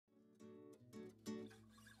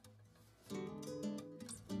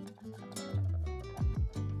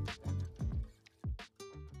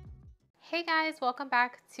Hey guys, welcome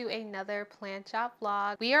back to another plant shop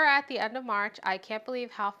vlog. We are at the end of March. I can't believe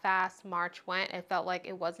how fast March went. It felt like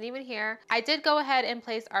it wasn't even here. I did go ahead and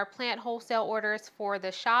place our plant wholesale orders for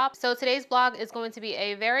the shop. So today's vlog is going to be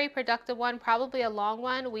a very productive one, probably a long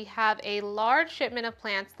one. We have a large shipment of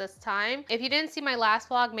plants this time. If you didn't see my last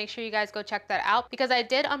vlog, make sure you guys go check that out because I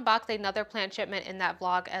did unbox another plant shipment in that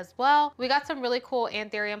vlog as well. We got some really cool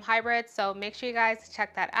anthurium hybrids, so make sure you guys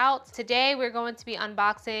check that out. Today we're going to be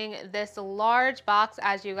unboxing this large box.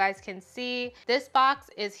 As you guys can see, this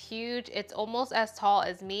box is huge. It's almost as tall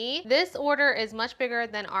as me. This order is much bigger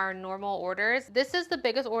than our normal orders. This is the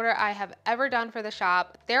biggest order I have ever done for the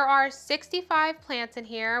shop. There are 65 plants in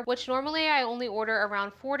here, which normally I only order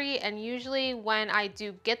around 40, and usually when I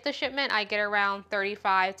do get the shipment I get around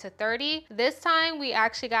 35 to 30. This time we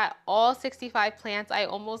actually got all 65 plants. I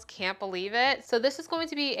almost can't believe it. So this is going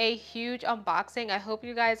to be a huge unboxing. I hope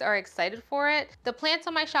you guys are excited for it. The plants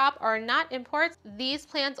on my shop are not imports. These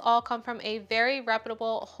plants all come from a very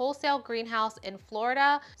reputable wholesale greenhouse in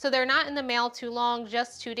Florida. So they're not in the mail too long,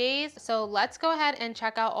 just 2 days. So let's go ahead and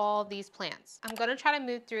check out all these plants. I'm gonna try to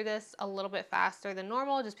move through this a little bit faster than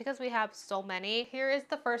normal just because we have so many. Here is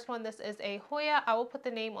the first one. This is a Hoya. I will put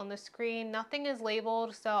the name on the screen. Nothing is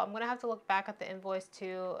labeled, so I'm gonna have to look back at the invoice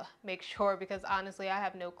to make sure because honestly I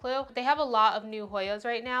have no clue. They have a lot of new Hoyas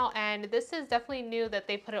right now, and this is definitely new that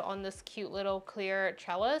they put it on this cute little clear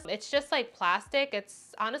trellis. It's just like plastic.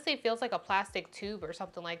 It's honestly feels like a plastic tube or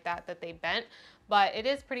something like that that they bent, but it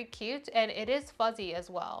is pretty cute and it is fuzzy as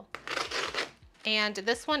well. And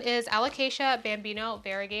this one is Alocasia Bambino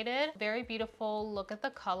variegated. Very beautiful. Look at the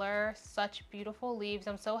color. Such beautiful leaves.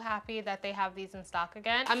 I'm so happy that they have these in stock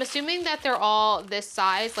again. I'm assuming that they're all this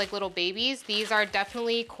size, like little babies. These are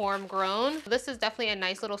definitely corm grown. This is definitely a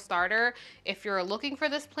nice little starter if you're looking for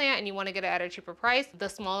this plant and you want to get it at a cheaper price. The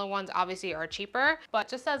smaller ones obviously are cheaper, but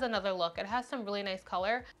just as another look, it has some really nice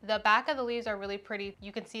color. The back of the leaves are really pretty.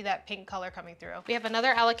 You can see that pink color coming through. We have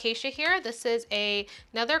another Alocasia here. This is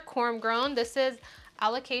another corm grown. This is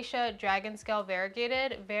Alocasia Dragon Scale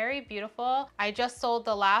variegated. Very beautiful. I just sold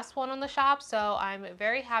the last one on the shop, so I'm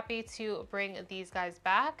very happy to bring these guys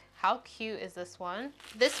back. How cute is this one?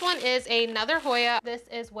 This one is another Hoya. This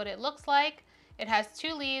is what it looks like. It has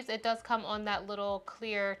 2 leaves. It does come on that little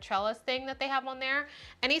clear trellis thing that they have on there.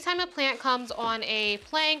 Anytime a plant comes on a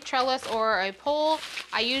plank, trellis, or a pole,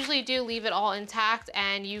 I usually do leave it all intact,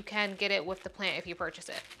 and you can get it with the plant if you purchase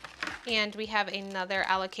it. And we have another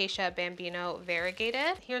Alocasia Bambino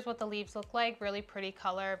variegated. Here's what the leaves look like. Really pretty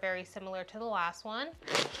color, very similar to the last one.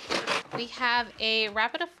 We have a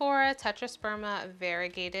Rapidophora tetrasperma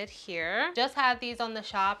variegated here. Just had these on the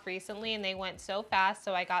shop recently and they went so fast,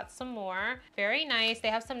 so I got some more. Very nice. They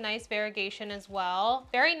have some nice variegation as well.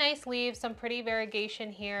 Very nice leaves, some pretty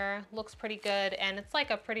variegation here. Looks pretty good, and it's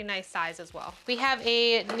like a pretty nice size as well. We have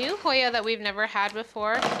a new Hoya that we've never had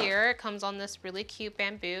before here. It comes on this really cute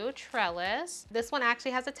bamboo trellis. This one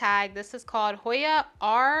actually has a tag. This is called Hoya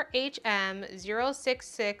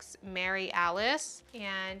RHM066 Mary Alice,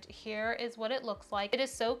 and here is what it looks like. It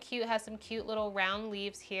is so cute. It has some cute little round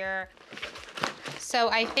leaves here. So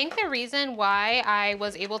I think the reason why I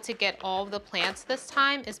was able to get all of the plants this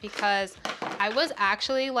time is because I was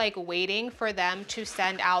actually like waiting for them to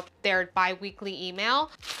send out their bi-weekly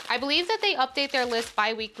email. I believe that they update their list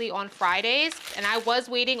bi-weekly on Fridays, and I was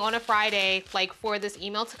waiting on a Friday like for this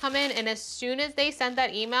email to come in, and as soon as they sent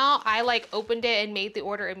that email, I like opened it and made the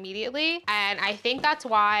order immediately. And I think that's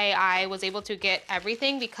why I was able to get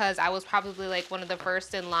everything, because I was probably like one of the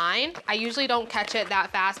first in line. I usually don't catch it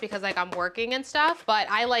that fast because like I'm working and stuff, but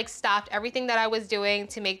I like stopped everything that I was doing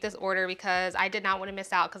to make this order because I did not want to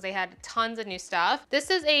miss out because they had tons of new stuff. This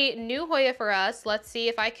is a new Hoya for us. Let's see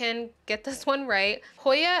if I can get this one right.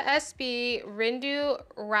 Hoya SB Rindu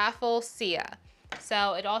Rafflesia.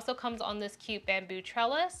 So it also comes on this cute bamboo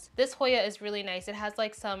trellis. This Hoya is really nice. It has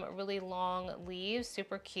like some really long leaves,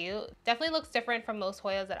 super cute. Definitely looks different from most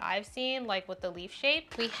Hoyas that I've seen, like with the leaf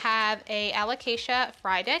shape. We have a Alocasia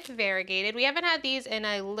Frydek variegated. We haven't had these in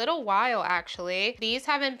a little while actually. These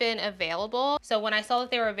haven't been available. So when I saw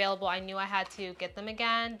that they were available, I knew I had to get them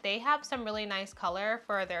again. They have some really nice color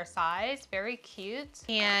for their size, very cute.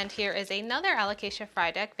 And here is another Alocasia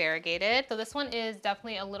Frydek variegated. So this one is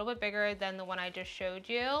definitely a little bit bigger than the one I just just showed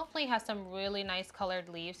you. It has some really nice colored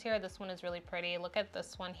leaves here. This one is really pretty. Look at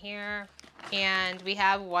this one here. And we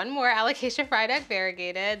have one more alocasia fried egg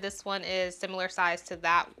variegated. This one is similar size to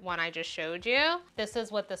that one I just showed you. This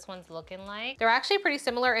is what this one's looking like. They're actually pretty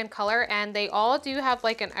similar in color, and they all do have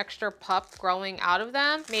like an extra pup growing out of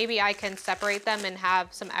them. Maybe I can separate them and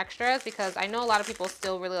have some extras, because I know a lot of people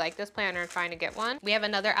still really like this plant and are trying to get one. We have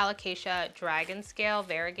another alocasia dragon scale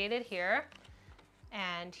variegated here.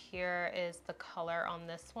 And here is the color on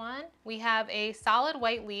this one. We have a solid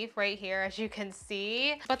white leaf right here, as you can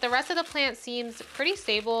see, but the rest of the plant seems pretty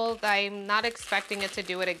stable. I'm not expecting it to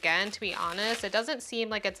do it again, to be honest. It doesn't seem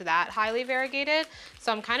like it's that highly variegated,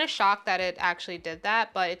 so I'm kind of shocked that it actually did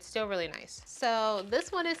that, but it's still really nice. So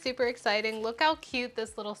this one is super exciting. Look how cute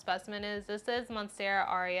this little specimen is. This is Monstera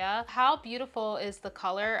aria. How beautiful is the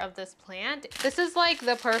color of this plant? This is like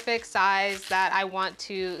the perfect size that I want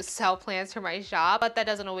to sell plants for my shop. But that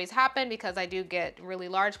doesn't always happen because I do get really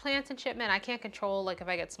large plants in shipment. I can't control like if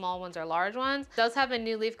I get small ones or large ones. It does have a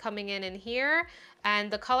new leaf coming in here,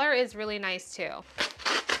 and the color is really nice too.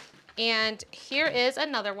 And here is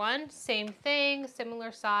another one, same thing,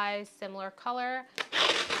 similar size, similar color.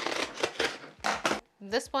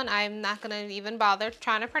 This one I'm not gonna even bother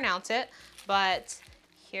trying to pronounce it, but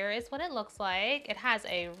here is what it looks like. It has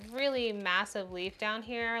a really massive leaf down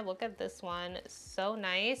here. Look at this one, so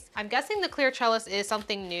nice. I'm guessing the clear trellis is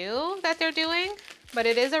something new that they're doing, but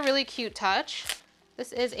it is a really cute touch.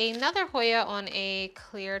 This is another Hoya on a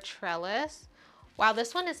clear trellis. Wow,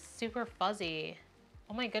 this one is super fuzzy.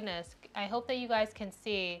 Oh my goodness, I hope that you guys can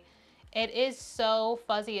see. It is so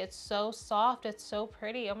fuzzy, it's so soft, it's so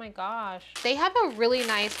pretty, oh my gosh. They have a really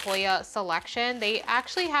nice Hoya selection. They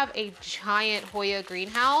actually have a giant Hoya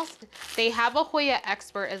greenhouse. They have a Hoya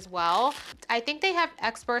expert as well. I think they have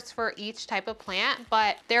experts for each type of plant,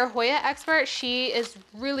 but their Hoya expert, she is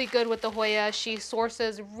really good with the Hoya. She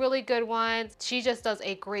sources really good ones. She just does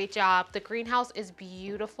a great job. The greenhouse is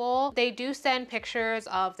beautiful. They do send pictures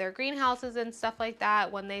of their greenhouses and stuff like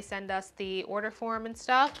that when they send us the order form and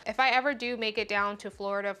stuff. If I ever do make it down to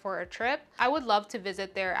Florida for a trip, I would love to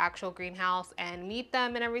visit their actual greenhouse and meet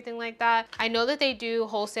them and everything like that. I know that they do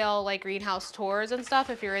wholesale like greenhouse tours and stuff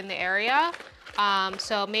if you're in the area.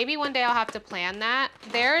 So maybe one day I'll have to plan that.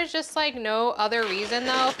 There is just like no other reason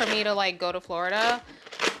though for me to like go to Florida.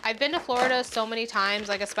 I've been to Florida so many times,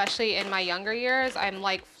 like especially in my younger years, I'm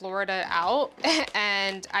like Florida out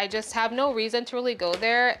and I just have no reason to really go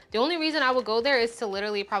there. The only reason I would go there is to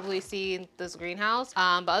literally probably see this greenhouse.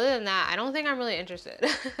 But other than that, I don't think I'm really interested.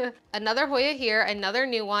 Another Hoya here, another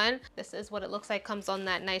new one. This is what it looks like, comes on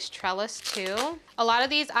that nice trellis too. A lot of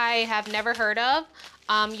these I have never heard of.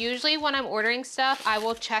 Usually when I'm ordering stuff, I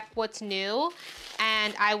will check what's new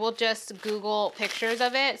and I will just Google pictures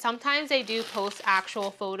of it. Sometimes they do post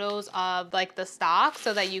actual photos of like the stock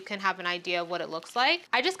so that you can have an idea of what it looks like.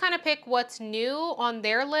 I just kind of pick what's new on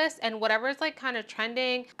their list and whatever's like kind of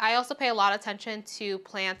trending. I also pay a lot of attention to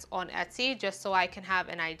plants on Etsy just so I can have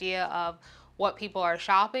an idea of what people are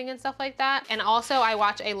shopping and stuff like that. And also I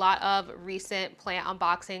watch a lot of recent plant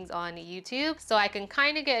unboxings on YouTube so I can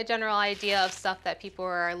kind of get a general idea of stuff that people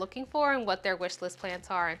are looking for and what their wish list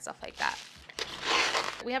plants are and stuff like that.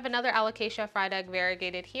 We have another alocasia fried egg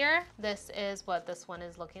variegated here. This is what this one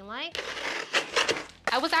is looking like.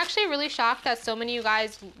 I was actually really shocked that so many of you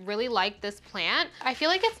guys really like this plant. I feel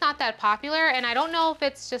like it's not that popular, and I don't know if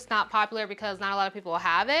it's just not popular because not a lot of people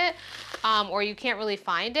have it, or you can't really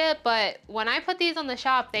find it, but when I put these on the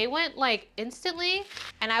shop, they went like instantly,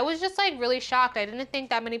 and I was just like really shocked. I didn't think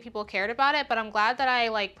that many people cared about it, but I'm glad that I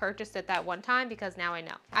like purchased it that one time because now I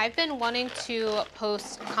know. I've been wanting to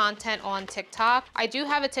post content on TikTok. I do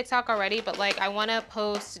have a TikTok already, but like I want to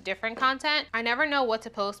post different content. I never know what to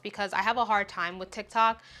post because I have a hard time with TikTok.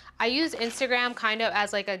 I use Instagram kind of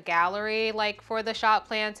as like a gallery, like for the shop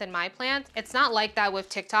plants and my plants. It's not like that with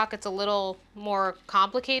TikTok. It's a little more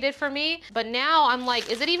complicated for me. But now I'm like,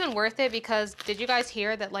 is it even worth it? Because did you guys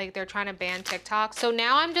hear that like they're trying to ban TikTok? So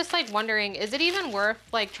now I'm just like wondering, is it even worth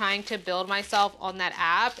like trying to build myself on that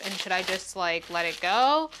app? And should I just like let it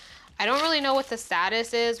go? I don't really know what the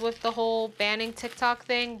status is with the whole banning TikTok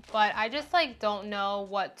thing, but I just like don't know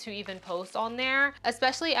what to even post on there,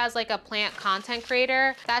 especially as like a plant content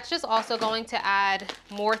creator. That's just also going to add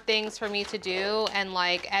more things for me to do and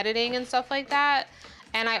like editing and stuff like that.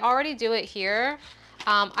 And I already do it here.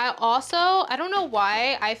 I don't know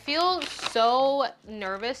why, I feel so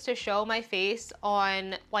nervous to show my face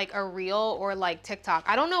on like a reel or like TikTok.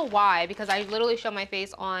 I don't know why, because I literally show my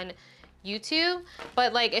face on YouTube,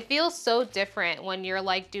 but like it feels so different when you're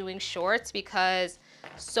like doing shorts because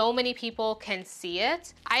so many people can see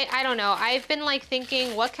it. I don't know. I've been like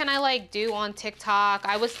thinking, what can I like do on TikTok?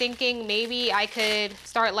 I was thinking maybe I could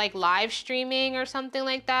start like live streaming or something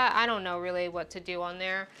like that. I don't know really what to do on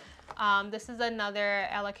there. This is another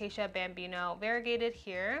Alocasia bambino variegated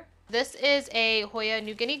here. This is a Hoya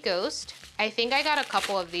New Guinea Ghost. I think I got a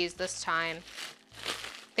couple of these this time.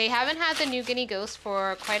 They haven't had the New Guinea Ghost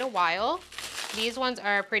for quite a while. These ones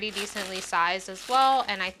are pretty decently sized as well,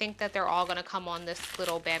 and I think that they're all gonna come on this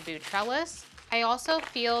little bamboo trellis. I also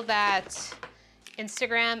feel that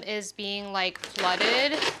Instagram is being like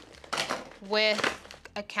flooded with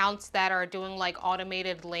accounts that are doing like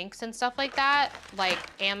automated links and stuff like that, like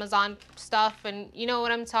Amazon stuff, and you know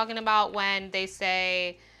what I'm talking about when they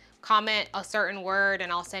say, comment a certain word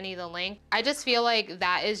and I'll send you the link. I just feel like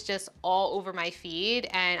that is just all over my feed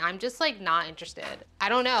and I'm just like not interested. I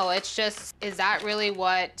don't know, it's just, is that really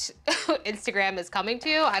what Instagram is coming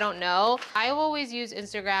to? I don't know. I always use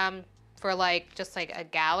Instagram for like, just like a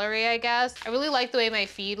gallery, I guess. I really like the way my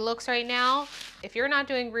feed looks right now. If you're not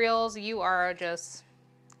doing reels, you are just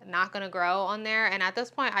not gonna grow on there, and at this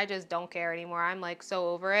point I just don't care anymore. I'm like so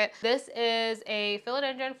over it. This is a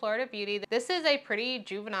Philodendron Florida Beauty. This is a pretty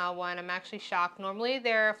juvenile one. I'm actually shocked. Normally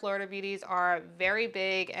their Florida Beauties are very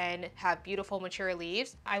big and have beautiful mature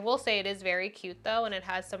leaves. I will say it is very cute though, and it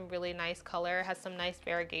has some really nice color. It has some nice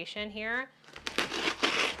variegation here.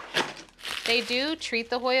 They do treat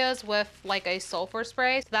the Hoyas with like a sulfur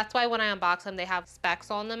spray. So that's why when I unbox them, they have specks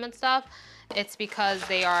on them and stuff. It's because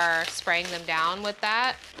they are spraying them down with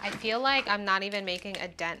that. I feel like I'm not even making a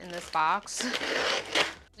dent in this box.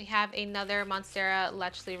 We have another Monstera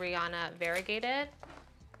Lechleriana variegated.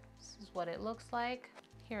 This is what it looks like.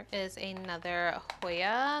 Here is another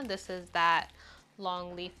Hoya. This is that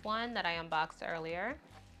long leaf one that I unboxed earlier.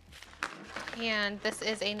 And this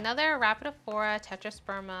is another Rhapidophora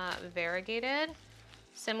tetrasperma variegated.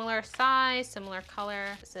 Similar size, similar color.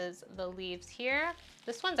 This is the leaves here.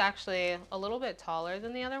 This one's actually a little bit taller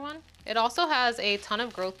than the other one. It also has a ton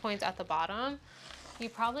of growth points at the bottom. You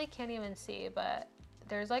probably can't even see, but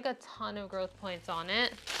there's like a ton of growth points on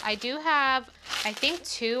it. I do have, I think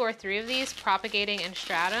 2 or 3 of these propagating in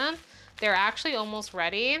stratum. They're actually almost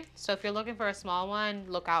ready. So if you're looking for a small one,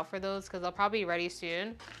 look out for those because they'll probably be ready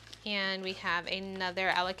soon. And we have another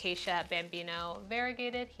Alocasia bambino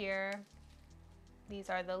variegated here. These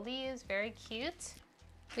are the leaves, very cute.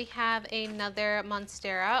 We have another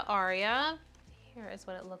Monstera Aria. Here is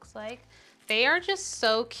what it looks like. They are just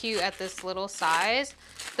so cute at this little size.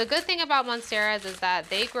 The good thing about Monsteras is that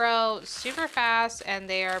they grow super fast and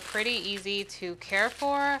they are pretty easy to care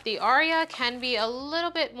for. The Aria can be a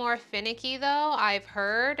little bit more finicky though, I've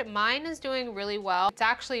heard. Mine is doing really well. It's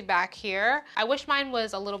actually back here. I wish mine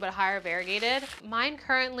was a little bit higher variegated. Mine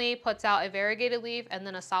currently puts out a variegated leaf and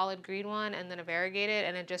then a solid green one and then a variegated,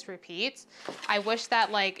 and it just repeats. I wish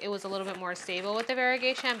that like it was a little bit more stable with the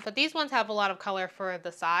variegation, but these ones have a lot of color for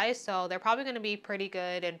the size, so they're probably going to be pretty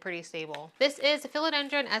good and pretty stable. This is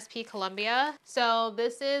Philodendron SP Columbia. So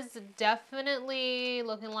this is definitely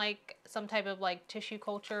looking like some type of like tissue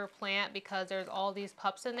culture plant because there's all these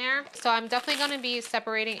pups in there. So I'm definitely going to be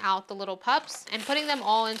separating out the little pups and putting them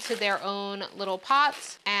all into their own little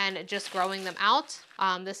pots and just growing them out.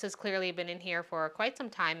 This has clearly been in here for quite some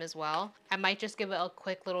time as well. I might just give it a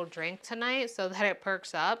quick little drink tonight so that it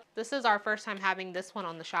perks up. This is our first time having this one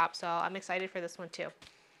on the shop, so I'm excited for this one too.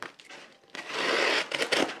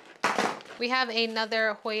 We have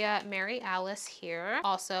another Hoya Mary Alice here,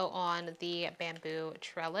 also on the bamboo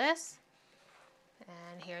trellis.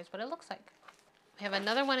 And here's what it looks like. We have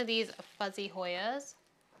another one of these fuzzy Hoyas.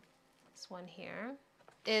 This one here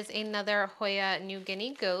is another Hoya New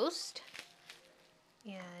Guinea Ghost.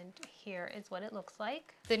 And here is what it looks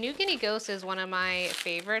like. The New Guinea Ghost is one of my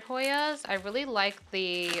favorite Hoyas. I really like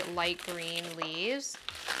the light green leaves.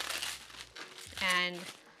 And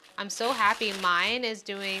I'm so happy mine is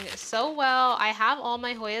doing so well. I have all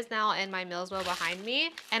my Hoyas now in my Millswell behind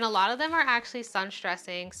me, and a lot of them are actually sun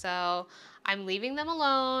stressing, so I'm leaving them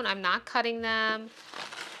alone. I'm not cutting them.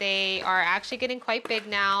 They are actually getting quite big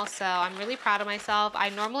now, so I'm really proud of myself. I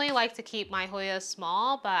normally like to keep my Hoyas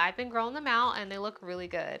small, but I've been growing them out and they look really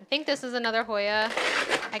good. I think this is another Hoya.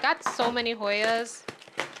 I got so many Hoyas.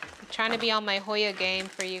 I'm trying to be on my Hoya game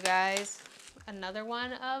for you guys. Another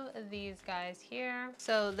one of these guys here.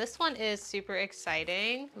 So this one is super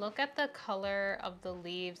exciting. Look at the color of the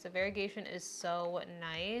leaves. The variegation is so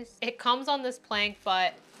nice. It comes on this plank,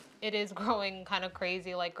 but it is growing kind of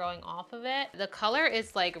crazy, like growing off of it. The color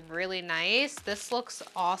is like really nice. This looks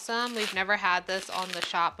awesome. We've never had this on the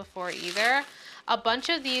shop before either. A bunch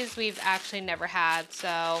of these we've actually never had,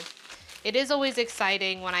 so it is always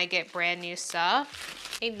exciting when I get brand new stuff.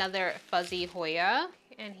 another fuzzy Hoya,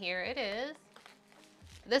 and here it is.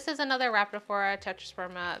 This is another Rhaptophora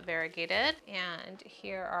tetrasperma variegated, and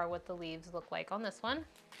here are what the leaves look like on this one.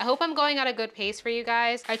 I hope I'm going at a good pace for you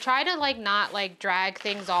guys. I try to like not like drag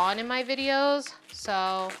things on in my videos,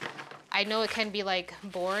 so I know it can be like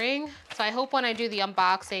boring. So I hope when I do the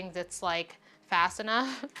unboxings, it's like fast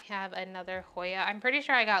enough. I have another Hoya. I'm pretty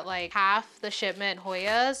sure I got like half the shipment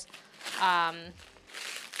Hoyas.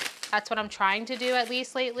 That's what I'm trying to do at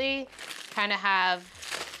least lately. Kind of have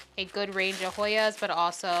a good range of Hoyas, but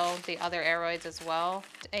also the other aroids as well.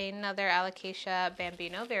 Another Alocasia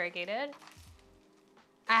bambino variegated.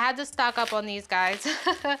 I had to stock up on these guys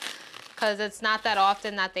because it's not that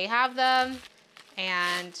often that they have them,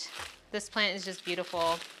 and this plant is just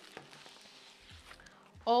beautiful.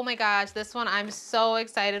 Oh my gosh, this one I'm so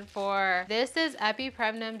excited for. This is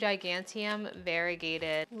Epipremnum giganteum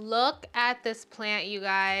variegated. Look at this plant, you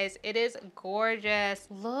guys. It is gorgeous.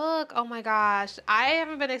 Look, oh my gosh. I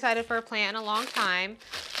haven't been excited for a plant in a long time.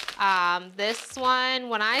 This one,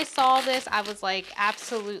 when I saw this, I was like,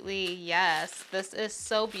 absolutely yes. This is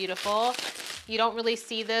so beautiful. You don't really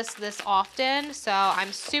see this often, so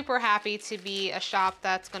I'm super happy to be a shop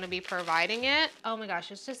that's going to be providing it. Oh my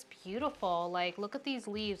gosh, it's just beautiful. Like, look at these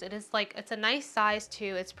leaves. It is like, it's a nice size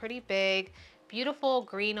too. It's pretty big. Beautiful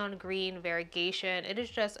green on green variegation. It is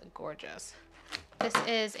just gorgeous. This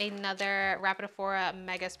is another Rhaptophora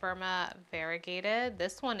megasperma variegated.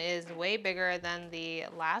 This one is way bigger than the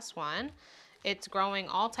last one. It's growing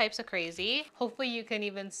all types of crazy. Hopefully you can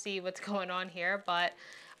even see what's going on here, but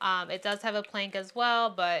it does have a plank as well,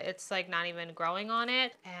 but it's like not even growing on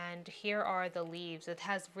it. And here are the leaves. It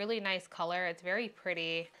has really nice color. It's very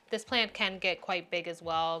pretty. This plant can get quite big as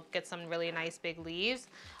well, get some really nice big leaves.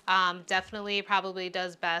 Definitely probably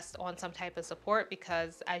does best on some type of support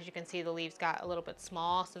because as you can see, the leaves got a little bit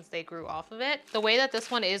small since they grew off of it. The way that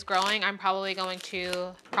this one is growing, I'm probably going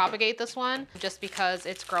to propagate this one just because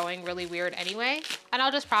it's growing really weird anyway. And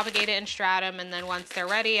I'll just propagate it and stratum, and then once they're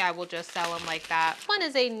ready, I will just sell them like that. This one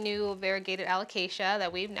is a new variegated Alocasia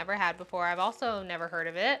that we've never had before. I've also never heard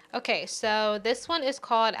of it. Okay, so this one is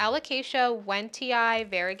called Alocasia wentii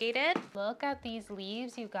variegated. Look at these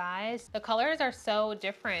leaves, you guys. The colors are so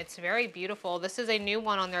different. It's very beautiful. This is a new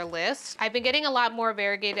one on their list. I've been getting a lot more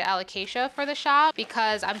variegated Alocasia for the shop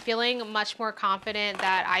because I'm feeling much more confident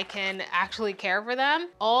that I can actually care for them.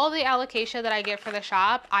 All the Alocasia that I get for the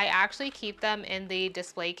shop, I actually keep them in the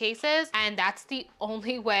display cases, and that's the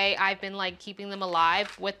only way I've been like keeping them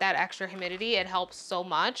alive with that extra humidity. It helps so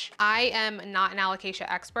much. I am not an Alocasia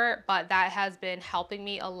expert, but that has been helping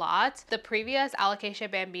me a lot. The previous Alocasia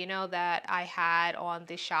bambino that I had on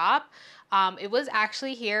the shop, it was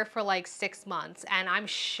actually here for like 6 months, and I'm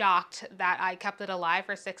shocked that I kept it alive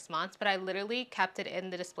for 6 months, but I literally kept it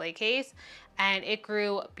in the display case and it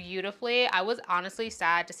grew beautifully. I was honestly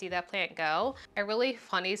sad to see that plant go. A really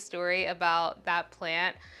funny story about that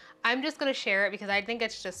plant, I'm just gonna share it because I think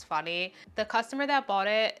it's just funny. The customer that bought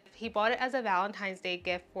it, he bought it as a Valentine's Day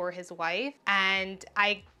gift for his wife, and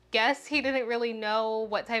I guess he didn't really know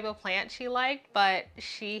what type of plant she liked, but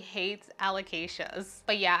she hates alocasias.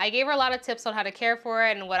 But yeah, I gave her a lot of tips on how to care for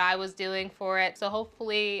it and what I was doing for it. So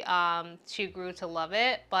hopefully she grew to love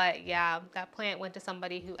it. But yeah, that plant went to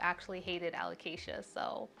somebody who actually hated alocasias.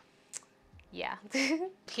 So yeah.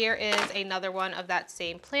 Here is another one of that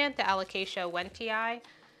same plant, the Alocasia wentii.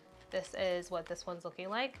 This is what this one's looking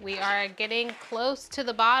like. We are getting close to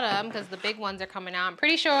the bottom because the big ones are coming out. I'm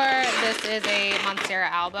pretty sure this is a Monstera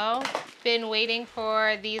albo. Been waiting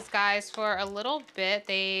for these guys for a little bit.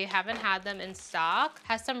 They haven't had them in stock.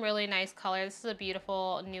 Has some really nice color. This is a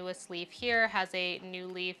beautiful newest leaf here. Has a new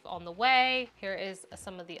leaf on the way. Here is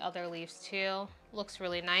some of the other leaves too. Looks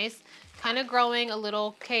really nice. Kind of growing a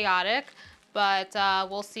little chaotic, but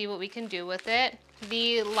we'll see what we can do with it.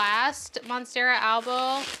 The last Monstera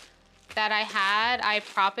albo that I had, I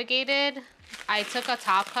propagated. I took a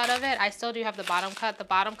top cut of it. I still do have the bottom cut. The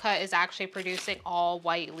bottom cut is actually producing all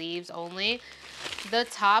white leaves only. The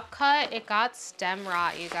top cut, it got stem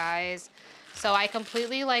rot, you guys. So I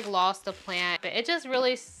completely like lost the plant. But it just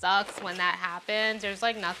really sucks when that happens. There's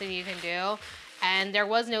like nothing you can do. And there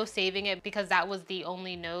was no saving it because that was the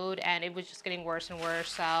only node and it was just getting worse and worse.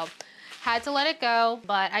 So had to let it go,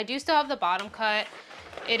 but I do still have the bottom cut.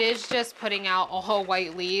 It is just putting out all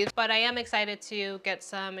white leaves, but I am excited to get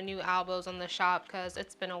some new albos on the shop because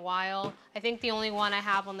it's been a while. I think the only one I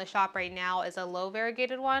have on the shop right now is a low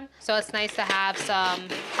variegated one. So it's nice to have some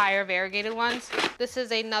higher variegated ones. This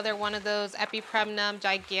is another one of those Epipremnum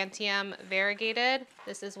giganteum variegated.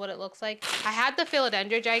 This is what it looks like. I had the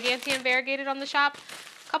Philodendron giganteum variegated on the shop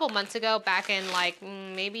a couple months ago, back in like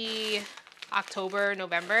maybe October,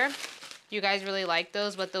 November. You guys really like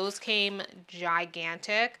those, but those came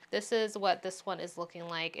gigantic. This is what this one is looking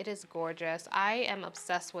like. It is gorgeous. I am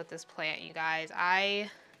obsessed with this plant, you guys. I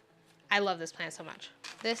love this plant so much.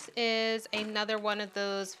 This is another one of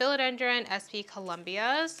those Philodendron SP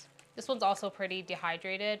Columbias. This one's also pretty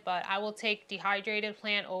dehydrated, but I will take dehydrated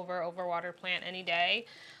plant over overwatered plant any day.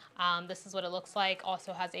 This is what it looks like.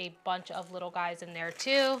 Also has a bunch of little guys in there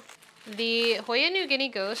too. The Hoya New Guinea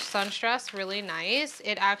Ghost Sunstress, really nice.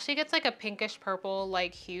 It actually gets like a pinkish purple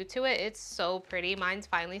like hue to it. It's so pretty. Mine's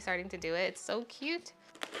finally starting to do it. It's so cute.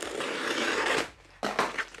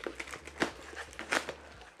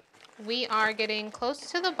 We are getting close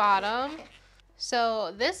to the bottom.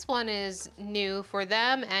 So this one is new for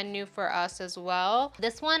them and new for us as well.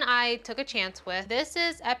 This one I took a chance with. This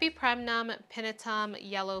is Epipremnum Pinnatum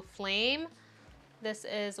Yellow Flame. This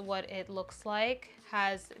is what it looks like.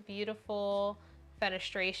 Has beautiful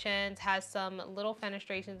fenestrations, has some little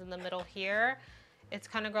fenestrations in the middle here. It's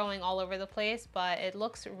kind of growing all over the place, but it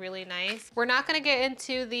looks really nice. We're not gonna get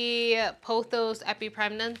into the Pothos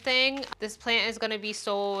Epipremnum thing. This plant is gonna be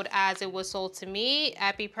sold as it was sold to me.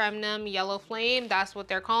 Epipremnum Yellow Flame, that's what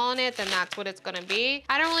they're calling it, then that's what it's gonna be.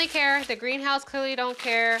 I don't really care. The greenhouse clearly don't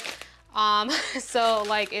care. So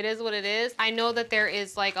like it is what it is. I know that there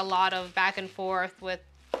is like a lot of back and forth with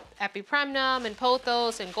Epipremnum and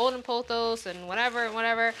Pothos and Golden Pothos and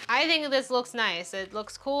whatever. I think this looks nice. It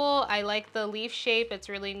looks cool. I like the leaf shape. It's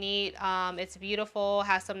really neat. It's beautiful,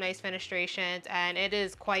 has some nice fenestrations, and it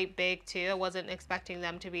is quite big too. I wasn't expecting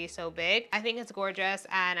them to be so big. I think it's gorgeous,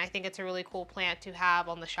 and I think it's a really cool plant to have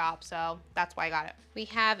on the shop, so that's why I got it. We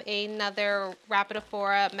have another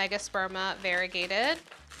Rapidophora Megasperma variegated.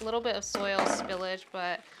 A little bit of soil spillage,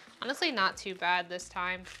 but honestly not too bad this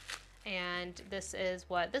time. And this is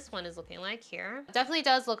what this one is looking like here. It definitely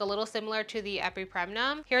does look a little similar to the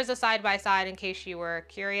Epipremnum. Here's a side-by-side in case you were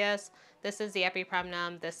curious. This is the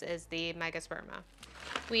Epipremnum, this is the Megasperma.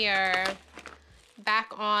 We are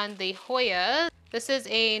back on the Hoya. This is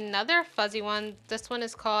another fuzzy one. This one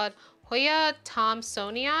is called Hoya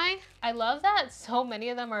Thomsonii. I love that so many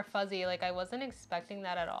of them are fuzzy. Like I wasn't expecting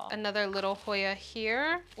that at all. Another little Hoya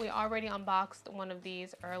here. We already unboxed one of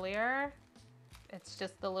these earlier. It's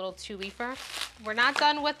just the little 2-leafer. We're not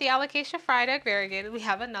done with the Alocasia Frida variegated. We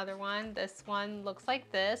have another one. This one looks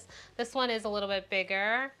like this. This one is a little bit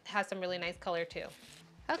bigger. It has some really nice color too.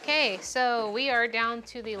 Okay, so we are down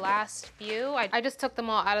to the last few. I just took them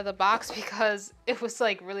all out of the box because it was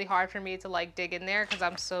like really hard for me to like dig in there because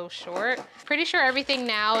I'm so short. Pretty sure everything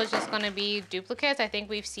now is just gonna be duplicates. I think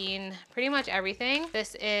we've seen pretty much everything.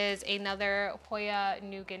 This is another Hoya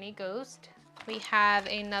New Guinea Ghost. We have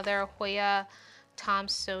another Hoya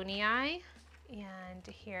Thomsonii, and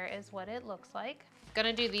here is what it looks like.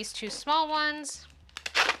 Gonna do these two small ones.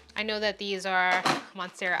 I know that these are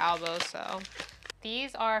Monstera albo, so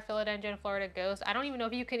these are Philodendron Florida Ghost. I don't even know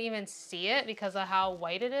if you can even see it because of how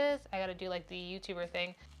white it is. I gotta do like the YouTuber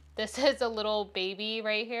thing. This is a little baby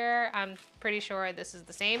right here. I'm pretty sure this is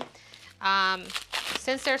the same.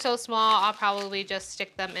 Since they're so small, I'll probably just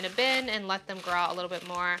stick them in a bin and let them grow out a little bit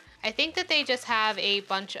more. I think that they just have a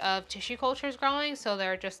bunch of tissue cultures growing, so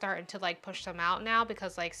they're just starting to like push them out now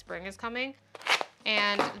because like spring is coming.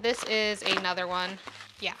 And this is another one.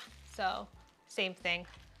 Yeah, so same thing,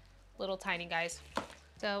 little tiny guys.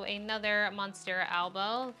 So another Monstera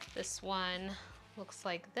albo. This one looks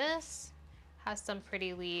like this, has some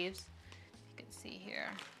pretty leaves. You can see here.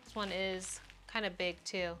 This one is kind of big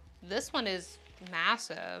too. This one is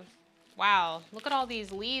massive. Wow, look at all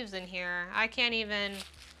these leaves in here. I can't even,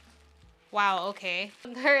 wow, okay.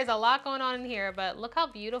 There is a lot going on in here, but look how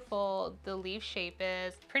beautiful the leaf shape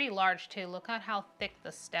is. Pretty large too. Look at how thick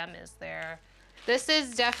the stem is there. This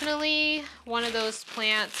is definitely one of those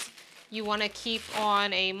plants you want to keep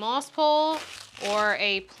on a moss pole or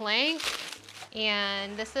a plank.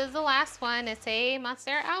 And this is the last one. It's a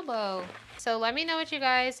Monstera albo. So let me know what you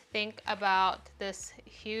guys think about this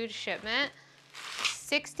huge shipment.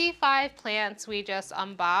 65 plants we just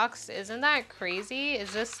unboxed. Isn't that crazy?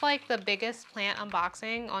 Is this like the biggest plant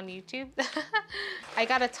unboxing on YouTube? I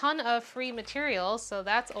got a ton of free materials, so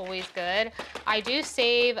that's always good. I do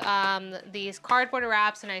save these cardboard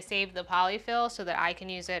wraps, and I save the polyfill so that I can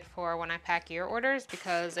use it for when I pack your orders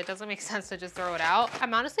because it doesn't make sense to just throw it out.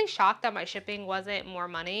 I'm honestly shocked that my shipping wasn't more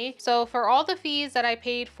money. So for all the fees that I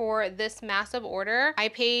paid for this massive order, I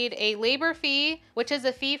paid a labor fee, which is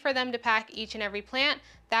a fee for them to pack each and every plant.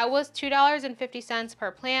 That was $2.50 per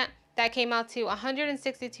plant. That came out to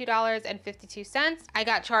 $162.52. I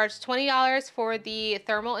got charged $20 for the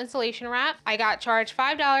thermal insulation wrap. I got charged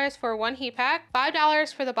 $5 for one heat pack,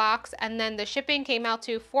 $5 for the box, and then the shipping came out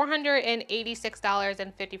to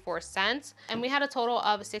 $486.54. And we had a total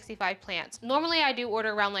of 65 plants. Normally I do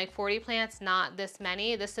order around like 40 plants, not this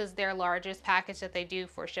many. This is their largest package that they do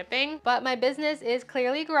for shipping. But my business is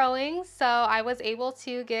clearly growing, so I was able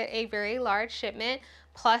to get a very large shipment,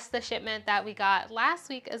 plus the shipment that we got last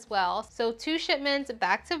week as well. So 2 shipments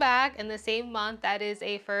back to back in the same month. That is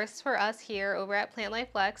a first for us here over at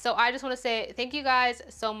PlantLifeLex. So I just want to say thank you guys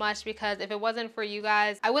so much, because if it wasn't for you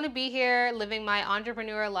guys, I wouldn't be here living my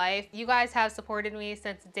entrepreneur life. You guys have supported me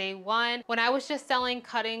since day one. When I was just selling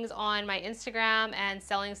cuttings on my Instagram and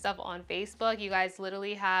selling stuff on Facebook, you guys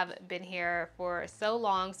literally have been here for so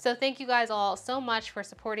long. So thank you guys all so much for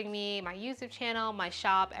supporting me, my YouTube channel, my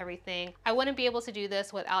shop, everything. I wouldn't be able to do this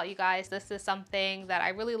without you guys. This is something that I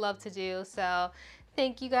really love to do, so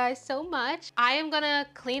thank you guys so much. I am gonna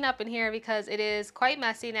clean up in here because it is quite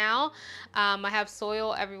messy now. I have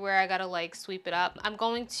soil everywhere. I gotta like sweep it up. I'm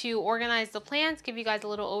going to organize the plants, give you guys a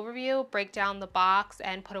little overview, break down the box,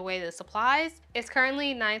 and put away the supplies. It's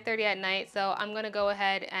currently 9:30 at night, so I'm gonna go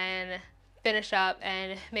ahead and finish up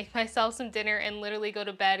and make myself some dinner and literally go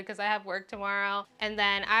to bed because I have work tomorrow. And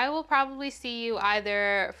then I will probably see you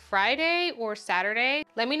either Friday or Saturday.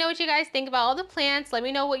 Let me know what you guys think about all the plants. Let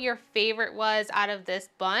me know what your favorite was out of this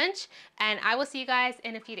bunch, and I will see you guys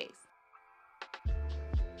in a few days.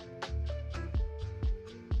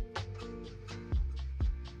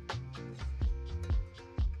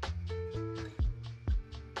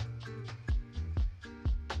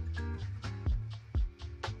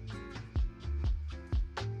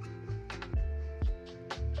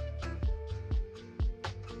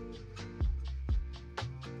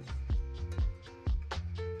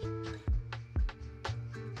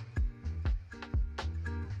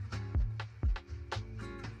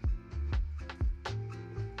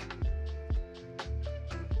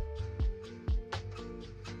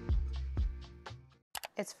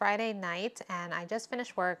 It's Friday night and I just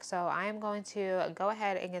finished work, so I am going to go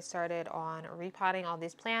ahead and get started on repotting all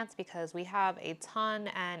these plants because we have a ton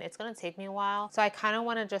and it's going to take me a while. So I kind of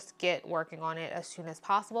want to just get working on it as soon as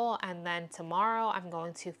possible, and then tomorrow I'm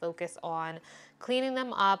going to focus on cleaning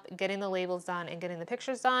them up, getting the labels done, and getting the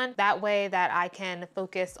pictures done. That way that I can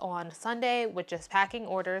focus on Sunday with just packing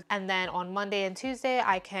orders, and then on Monday and Tuesday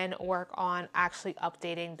I can work on actually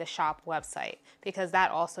updating the shop website, because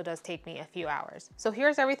that also does take me a few hours. So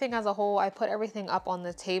here's everything as a whole. I put everything up on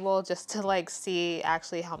the table just to like see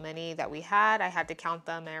actually how many that we had. I had to count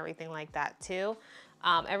them and everything like that too.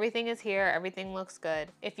 Everything is here, everything looks good.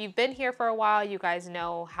 If you've been here for a while, you guys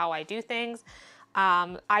know how I do things.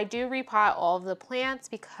 I do repot all of the plants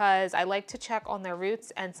because I like to check on their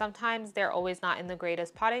roots, and sometimes they're always not in the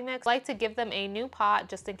greatest potting mix. I like to give them a new pot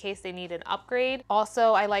just in case they need an upgrade.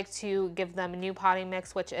 Also, I like to give them a new potting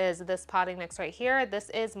mix, which is this potting mix right here. This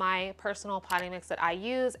is my personal potting mix that I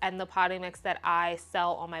use and the potting mix that I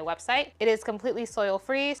sell on my website. It is completely soil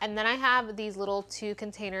free. And then I have these little 2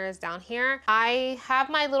 containers down here. I have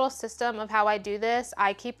my little system of how I do this.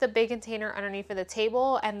 I keep the big container underneath of the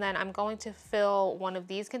table, and then I'm going to fill one of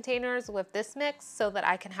these containers with this mix so that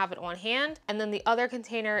I can have it on hand. And then the other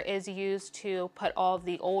container is used to put all of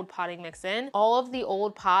the old potting mix in. All of the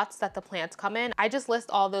old pots that the plants come in, I just list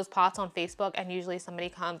all those pots on Facebook, and usually somebody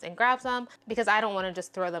comes and grabs them because I don't want to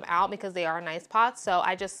just throw them out because they are nice pots. So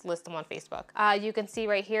I just list them on Facebook. You can see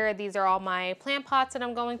right here, these are all my plant pots that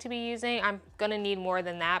I'm going to be using. I'm gonna need more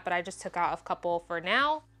than that, but I just took out a couple for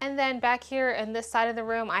now. And then back here in this side of the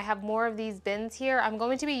room, I have more of these bins here. I'm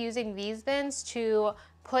going to be using these bins to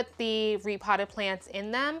put the repotted plants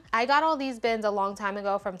in them. I got all these bins a long time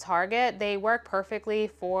ago from Target. They work perfectly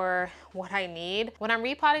for what I need. When I'm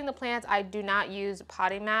repotting the plants, I do not use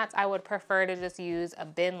potting mats. I would prefer to just use a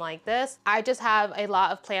bin like this. I just have a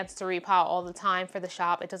lot of plants to repot all the time for the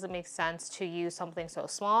shop. It doesn't make sense to use something so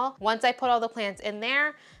small. Once I put all the plants in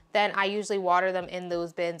there, then I usually water them in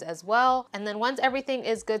those bins as well. And then once everything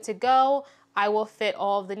is good to go, I will fit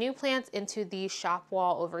all of the new plants into the shop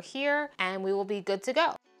wall over here, and we will be good to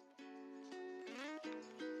go.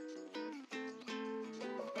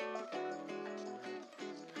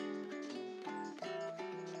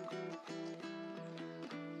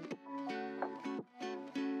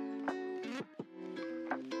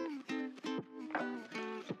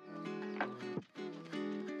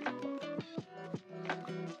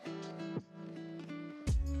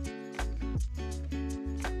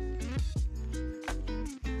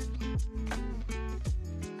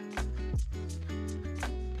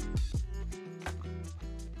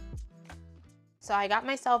 So I got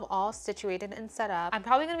myself all situated and set up. I'm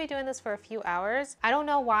probably gonna be doing this for a few hours. I don't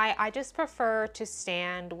know why, I just prefer to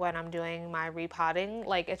stand when I'm doing my repotting.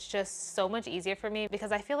 Like, it's just so much easier for me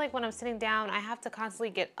because I feel like when I'm sitting down, I have to constantly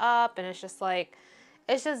get up, and it's just like,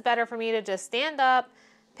 it's just better for me to just stand up,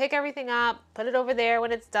 pick everything up, put it over there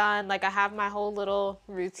when it's done. Like, I have my whole little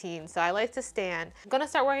routine, so I like to stand. I'm gonna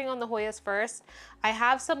start working on the Hoyas first. I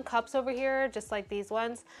have some cups over here, just like these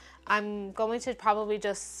ones. I'm going to probably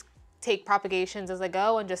just take propagations as I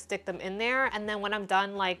go and just stick them in there. And then when I'm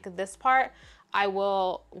done like this part, I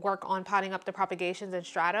will work on potting up the propagations and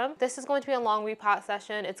stratum. This is going to be a long repot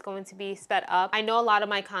session. It's going to be sped up. I know a lot of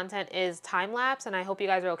my content is time lapse, and I hope you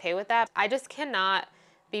guys are okay with that. I just cannot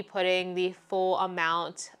be putting the full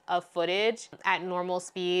amount of footage at normal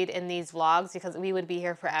speed in these vlogs because we would be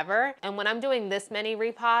here forever. And when I'm doing this many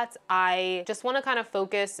repots, I just want to kind of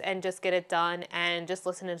focus and just get it done and just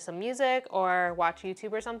listen to some music or watch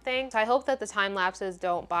YouTube or something. So I hope that the time lapses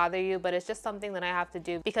don't bother you, but it's just something that I have to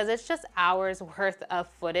do because it's just hours worth of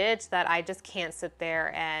footage that I just can't sit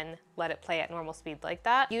there and let it play at normal speed like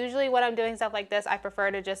that. Usually when I'm doing stuff like this, I prefer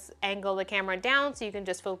to just angle the camera down so you can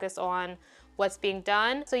just focus on what's being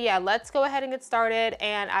done. So yeah, let's go ahead and get started,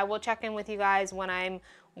 and I will check in with you guys when I'm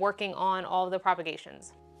working on all of the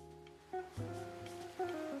propagations.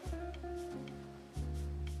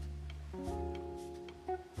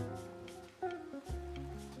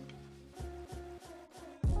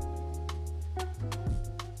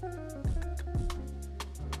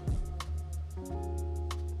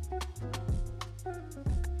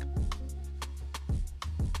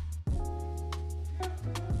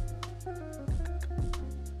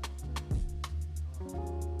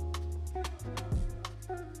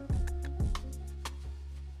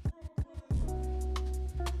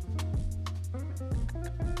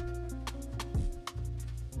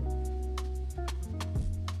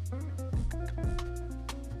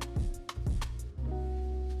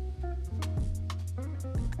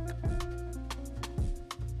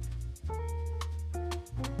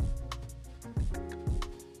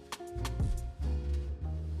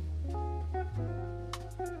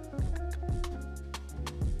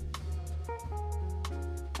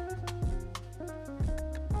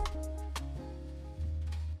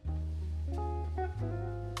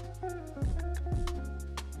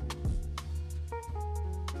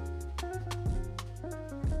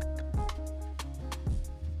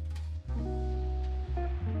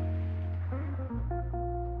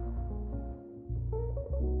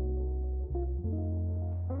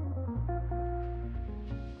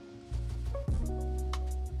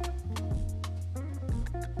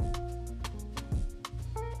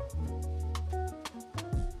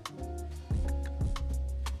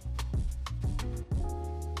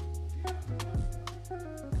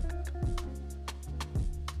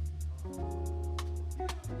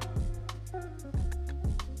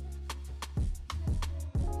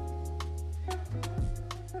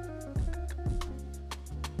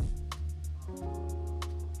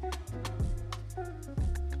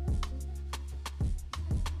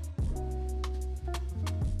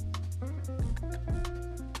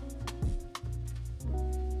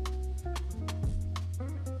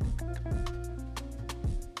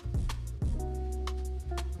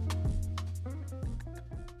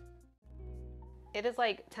 It is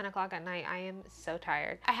like 10 o'clock at night. I am so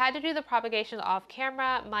tired. I had to do the propagations off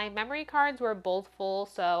camera. My memory cards were both full,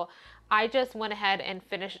 so I just went ahead and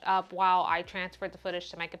finished up while I transferred the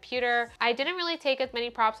footage to my computer. I didn't really take as many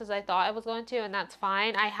props as I thought I was going to, and that's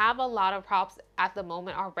fine. I have a lot of props at the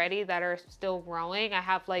moment already that are still growing. I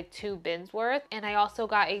have like 2 bins worth, and I also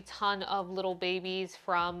got a ton of little babies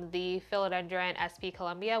from the Philodendron SP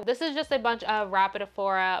Columbia. This is just a bunch of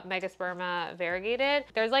Rapidophora Megasperma variegated.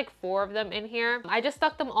 There's like 4 of them in here. I just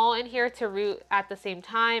stuck them all in here to root at the same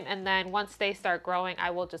time, and then once they start growing, I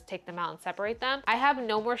will just take them out and separate them. I have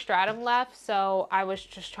no more stratum left, so I was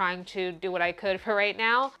just trying to do what I could for right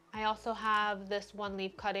now. I also have this 1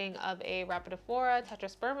 leaf cutting of a Rapidophora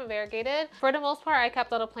Tetrasperma variegated. For the most part, I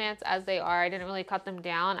kept all the plants as they are. I didn't really cut them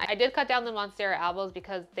down. I did cut down the Monstera albos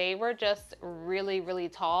because they were just really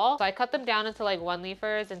tall. So I cut them down into like 1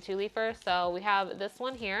 leafers and 2 leafers. So we have this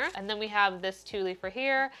one here, and then we have this 2 leafer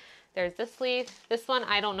here. There's this leaf. This one,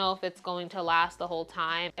 I don't know if it's going to last the whole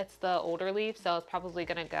time. It's the older leaf, so it's probably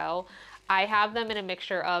gonna go. I have them in a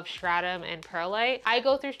mixture of stratum and perlite. I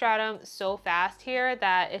go through stratum so fast here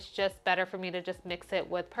that it's just better for me to just mix it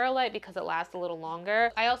with perlite because it lasts a little longer.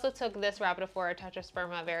 I also took this Rapidophora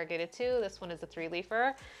Tetrasperma variegated too. This one is a 3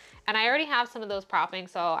 leafer. And I already have some of those propping,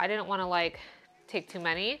 so I didn't want to like take too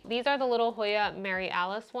many. These are the little Hoya Mary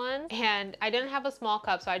Alice ones, and I didn't have a small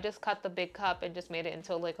cup, so I just cut the big cup and just made it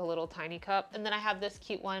into like a little tiny cup. And then I have this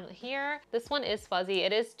cute one here. This one is fuzzy.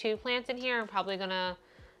 It is 2 plants in here. I'm probably gonna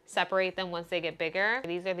separate them once they get bigger.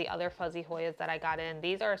 These are the other fuzzy Hoyas that I got in.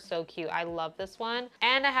 These are so cute. I love this one.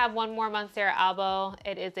 And I have one more Monstera albo.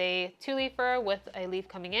 It is a 2-leafer with a leaf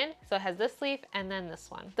coming in. So it has this leaf and then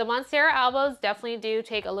this one. The Monstera albos definitely do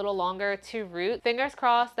take a little longer to root. Fingers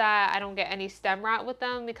crossed that I don't get any stem rot with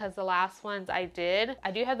them, because the last ones I did.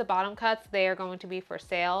 I do have the bottom cuts. They are going to be for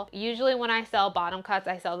sale. Usually when I sell bottom cuts,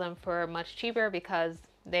 I sell them for much cheaper because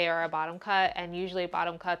they are a bottom cut, and usually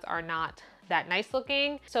bottom cuts are not that nice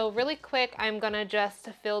looking. So really quick, I'm gonna just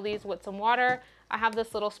fill these with some water. I have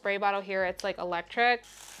this little spray bottle here. It's like electric,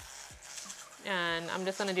 and I'm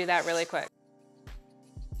just gonna do that really quick.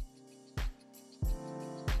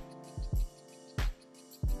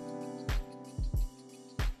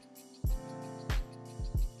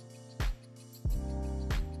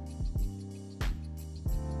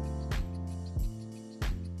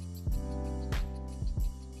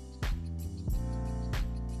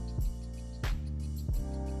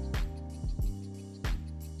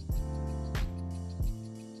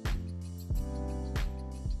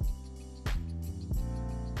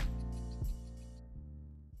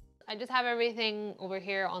 I just have everything over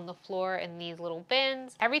here on the floor in these little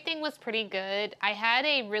bins. Everything was pretty good. I had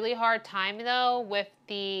a really hard time though with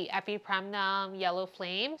the Epipremnum Yellow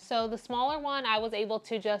Flame. So the smaller one, I was able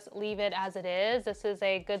to just leave it as it is. This is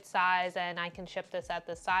a good size and I can ship this at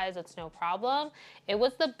this size, it's no problem. It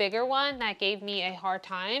was the bigger one that gave me a hard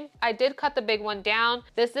time. I did cut the big one down.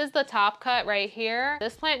 This is the top cut right here.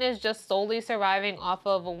 This plant is just solely surviving off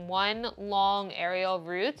of one long aerial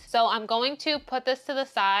root. So I'm going to put this to the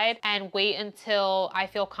side and wait until I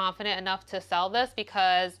feel confident enough to sell this,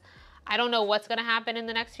 because I don't know what's gonna happen in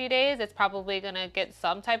the next few days. It's probably gonna get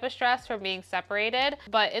some type of stress from being separated,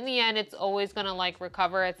 but in the end, it's always gonna like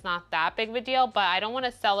recover. It's not that big of a deal, but I don't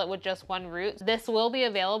wanna sell it with just one root. This will be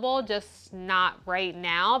available, just not right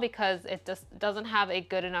now because it just doesn't have a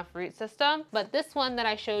good enough root system. But this one that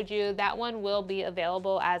I showed you, that one will be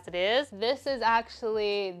available as it is. This is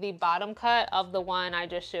actually the bottom cut of the one I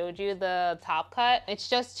just showed you, the top cut. It's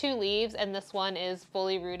just 2 leaves and this one is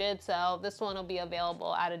fully rooted. So this one will be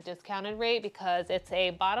available at a discounted rate because it's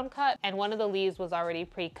a bottom cut and one of the leaves was already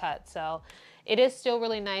pre-cut. So it is still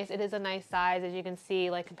really nice. It is a nice size. As you can see,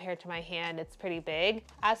 like compared to my hand, it's pretty big.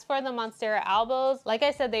 As for the Monstera albos, like I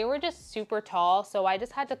said, they were just super tall, so I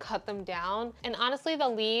just had to cut them down. And honestly, the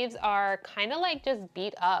leaves are kind of like just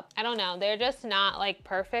beat up. I don't know, they're just not like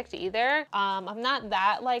perfect either. I'm not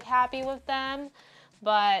that like happy with them,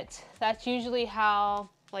 but that's usually how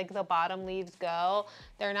like the bottom leaves go.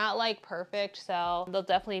 They're not like perfect, so they'll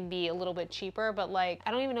definitely be a little bit cheaper, but like,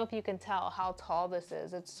 I don't even know if you can tell how tall this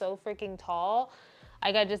is. It's so freaking tall.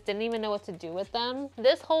 Like I just didn't even know what to do with them.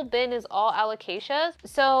 This whole bin is all alocasias.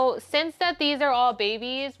 So since that these are all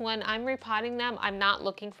babies, when I'm repotting them, I'm not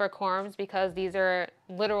looking for corms because these are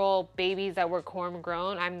literal babies that were corm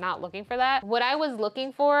grown. I'm not looking for that. What I was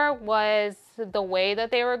looking for was the way that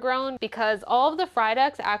they were grown, because all of the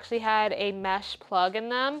Frydecs actually had a mesh plug in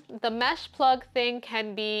them. The mesh plug thing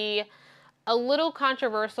can be a little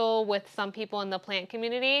controversial with some people in the plant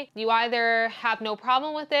community. You either have no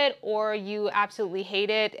problem with it or you absolutely hate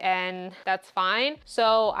it, and that's fine.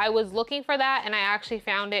 So I was looking for that and I actually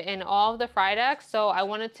found it in all of the Frydecs. So I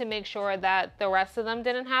wanted to make sure that the rest of them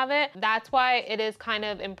didn't have it. That's why it is kind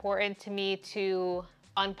of important to me to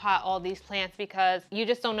unpot all these plants, because you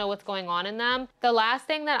just don't know what's going on in them. The last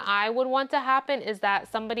thing that I would want to happen is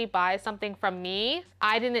that somebody buys something from me,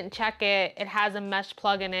 I didn't check it, it has a mesh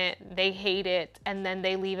plug in it, they hate it, and then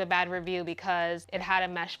they leave a bad review because it had a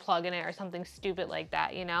mesh plug in it or something stupid like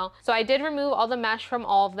that, you know? So I did remove all the mesh from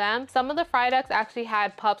all of them. Some of the Frydecs actually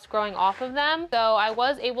had pups growing off of them, so I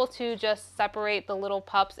was able to just separate the little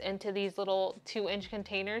pups into these little 2-inch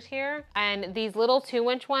containers here. And these little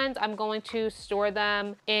 2-inch ones, I'm going to store them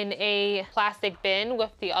in a plastic bin with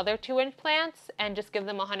the other 2-inch plants and just give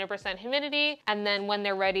them 100% humidity. And then when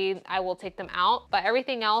they're ready, I will take them out. But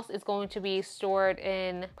everything else is going to be stored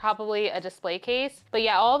in probably a display case. But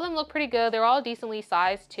yeah, all of them look pretty good. They're all decently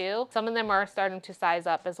sized too. Some of them are starting to size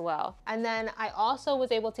up as well. And then I also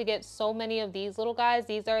was able to get so many of these little guys.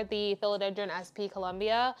 These are the Philodendron SP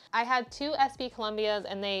Columbia. I had 2 SP Columbias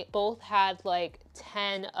and they both had like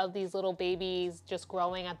 10 of these little babies just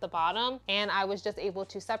growing at the bottom. And I was just able able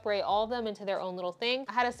to separate all of them into their own little thing.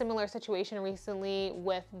 I had a similar situation recently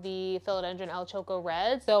with the Philodendron El Choco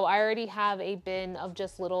Reds. So I already have a bin of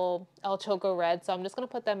just little El Choco Reds. So I'm just gonna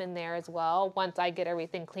put them in there as well once I get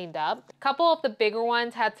everything cleaned up. A couple of the bigger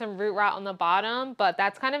ones had some root rot on the bottom, but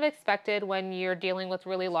that's kind of expected when you're dealing with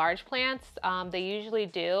really large plants. They usually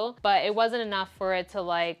do, but it wasn't enough for it to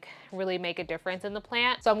like really make a difference in the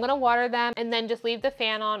plant. So I'm gonna water them and then just leave the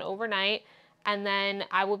fan on overnight. And then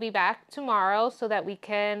I will be back tomorrow so that we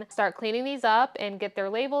can start cleaning these up and get their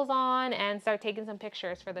labels on and start taking some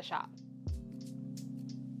pictures for the shop.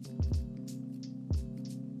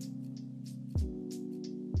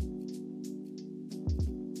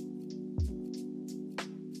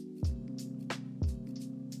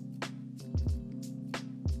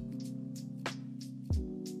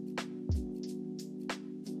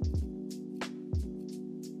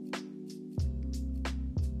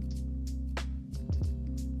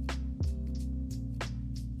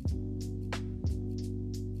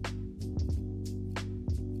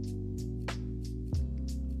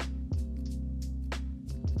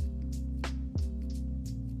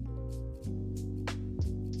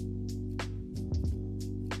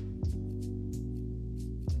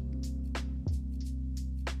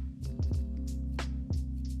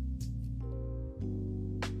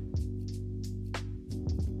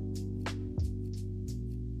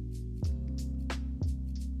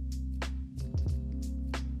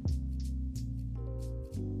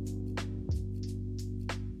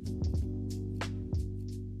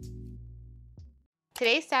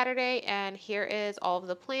 Today's Saturday and here is all of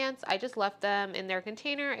the plants. I just left them in their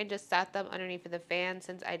container and just sat them underneath of the fan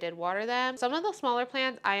since I did water them. Some of the smaller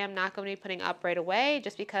plants I am not going to be putting up right away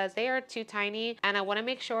just because they are too tiny and I want to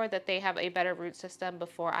make sure that they have a better root system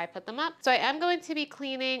before I put them up. So I am going to be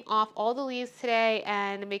cleaning off all the leaves today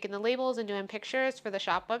and making the labels and doing pictures for the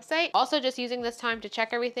shop website. Also just using this time to check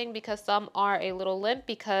everything because some are a little limp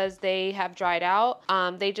because they have dried out.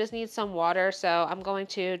 They just need some water, so I'm going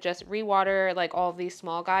to just re-water like all of these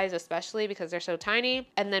small guys, especially because they're so tiny,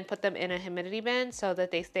 and then put them in a humidity bin so that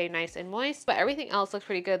they stay nice and moist. But everything else looks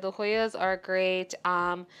pretty good. The Hoyas are great,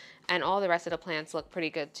 and all the rest of the plants look pretty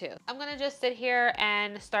good too. I'm gonna just sit here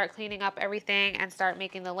and start cleaning up everything and start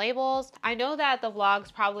making the labels. I know that the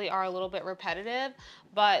vlogs probably are a little bit repetitive,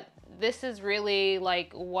 but this is really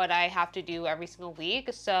like what I have to do every single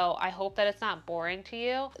week. So I hope that it's not boring to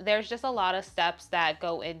you. There's just a lot of steps that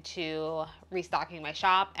go into restocking my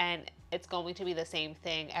shop, and it's going to be the same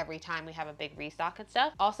thing every time we have a big restock and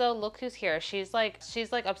stuff. Also, look who's here. She's like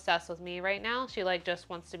obsessed with me right now. She like just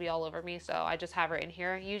wants to be all over me, so I just have her in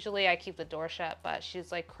here. Usually I keep the door shut, but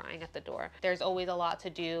she's like crying at the door. There's always a lot to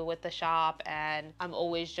do with the shop, and I'm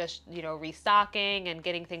always just, you know, restocking and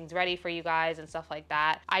getting things ready for you guys and stuff like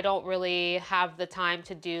that. I don't really have the time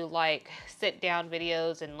to do like sit down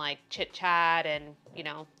videos and like chit chat and, you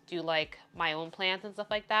know, do like my own plants and stuff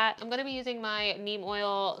like that. I'm gonna be using my neem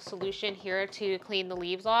oil solution here to clean the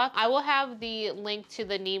leaves off. I will have the link to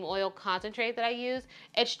the neem oil concentrate that I use.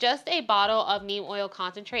 It's just a bottle of neem oil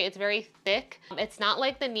concentrate. It's very thick. It's not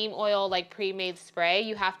like the neem oil like pre-made spray.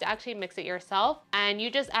 You have to actually mix it yourself, and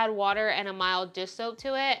you just add water and a mild dish soap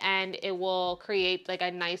to it, and it will create like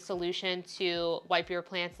a nice solution to wipe your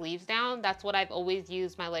plant's leaves down. That's what I've always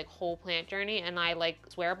used my like whole plant journey, and I like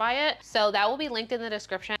swear by it. So that will be linked in the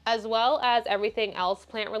description, as well as everything else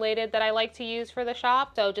plant related that I like to use for the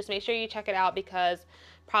shop. So just make sure you check it out because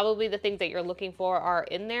probably the things that you're looking for are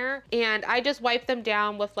in there. And I just wipe them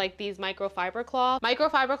down with like these microfiber cloths.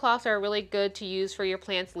 Microfiber cloths are really good to use for your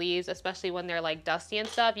plant's leaves, especially when they're like dusty and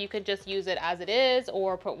stuff. You could just use it as it is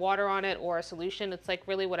or put water on it or a solution. It's like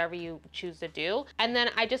really whatever you choose to do. And then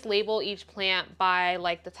I just label each plant by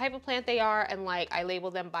like the type of plant they are, and like I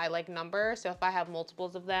label them by like number. So if I have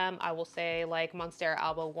multiples of them, I will say like Monstera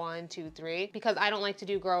alba 1, 2, 3, because I don't like to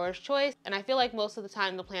do grower's choice. And I feel like most of the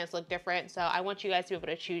time the plants look different. So I want you guys to be able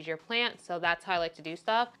to choose your plant. So that's how I like to do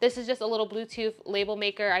stuff. This is just a little Bluetooth label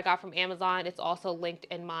maker I got from Amazon. It's also linked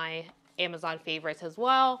in my Amazon favorites as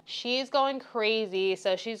well. She's going crazy,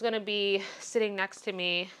 so she's gonna be sitting next to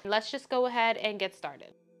me. Let's just go ahead and get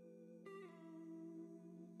started.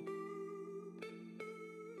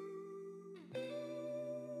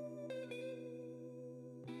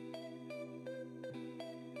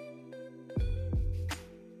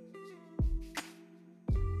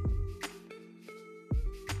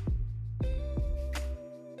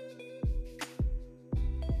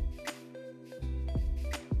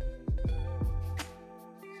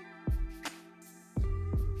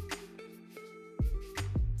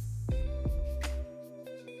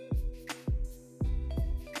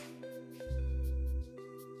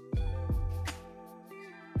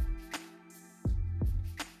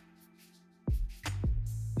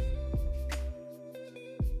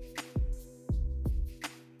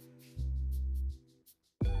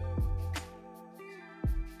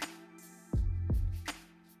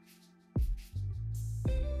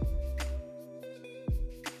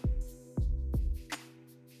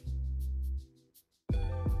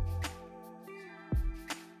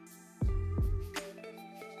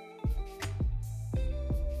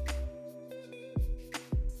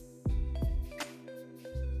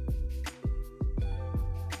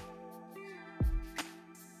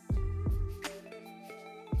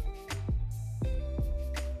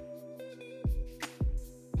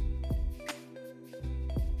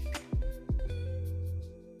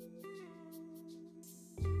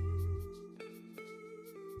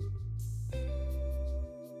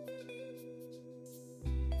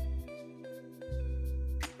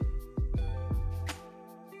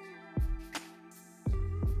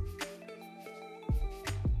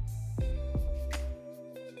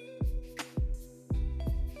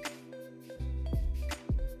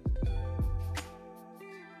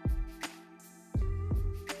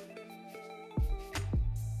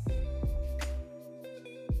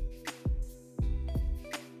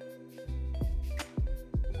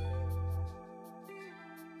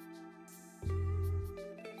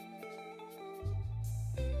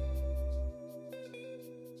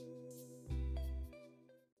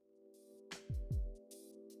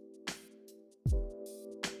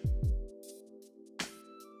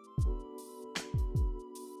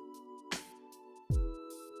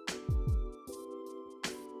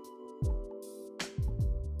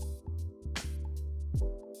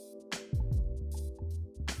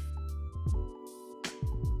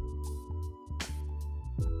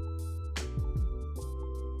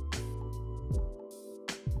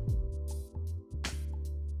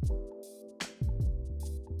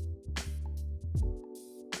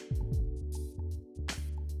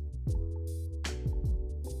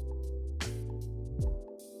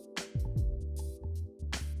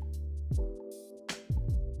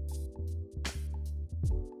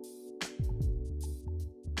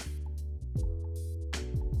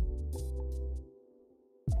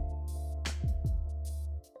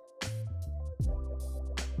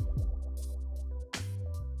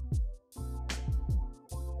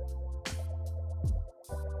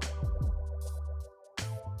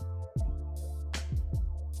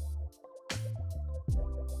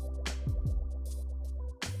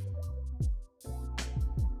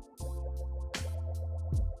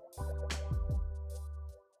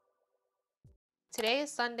 Today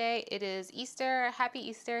is Sunday. It is Easter. Happy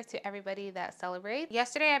Easter to everybody that celebrates.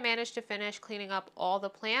 Yesterday, I managed to finish cleaning up all the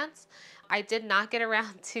plants. I did not get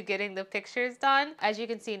around to getting the pictures done. As you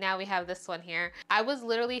can see now, we have this one here. I was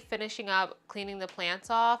literally finishing up cleaning the plants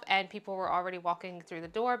off and people were already walking through the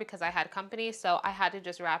door because I had company, so I had to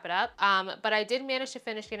just wrap it up. But I did manage to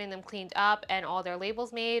finish getting them cleaned up and all their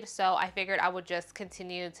labels made, so I figured I would just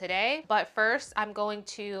continue today. But first, I'm going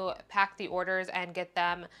to pack the orders and get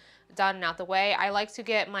them done and out the way. I like to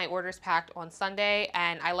get my orders packed on Sunday,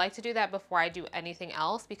 and I like to do that before I do anything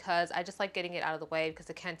else because I just like getting it out of the way because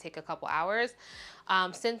it can take a couple hours.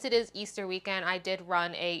 Since it is Easter weekend, I did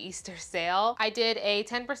run a Easter sale. I did a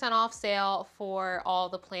 10% off sale for all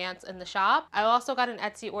the plants in the shop. I also got an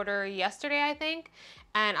Etsy order yesterday, I think,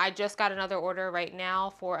 and I just got another order right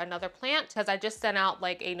now for another plant because I just sent out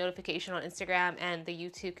like a notification on Instagram and the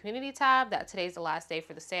YouTube community tab that today's the last day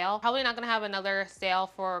for the sale. Probably not gonna have another sale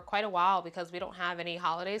for quite a while because we don't have any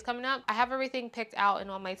holidays coming up. I have everything picked out and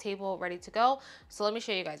on my table ready to go. So let me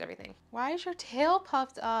show you guys everything. Why is your tail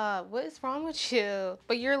puffed up? What is wrong with you?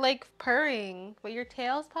 But you're like purring, but your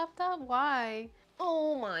tail's puffed up? Why?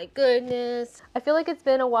 Oh my goodness. I feel like it's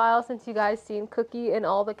been a while since you guys seen Cookie and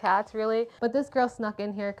all the cats, really. But this girl snuck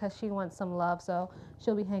in here because she wants some love, so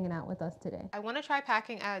she'll be hanging out with us today. I want to try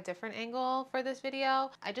packing at a different angle for this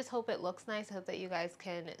video. I just hope it looks nice. I hope that you guys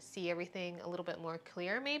can see everything a little bit more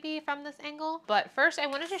clear maybe from this angle. But first, I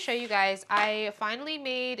wanted to show you guys, I finally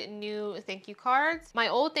made new thank you cards. My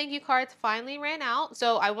old thank you cards finally ran out,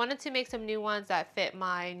 so I wanted to make some new ones that fit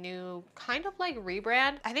my new kind of like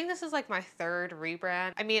rebrand. I think this is like my third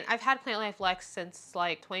rebrand. I mean, I've had PlantLifeLex since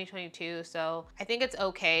like 2022, so I think it's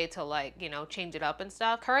okay to like, you know, change it up and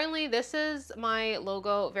stuff. Currently, this is my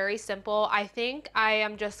logo, very simple. I think I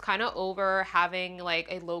am just kind of over having like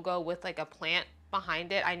a logo with like a plant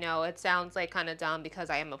behind it. I know it sounds like kind of dumb because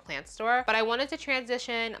I am a plant store, but I wanted to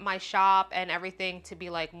transition my shop and everything to be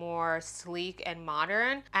like more sleek and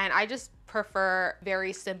modern, and I just prefer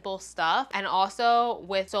very simple stuff. And also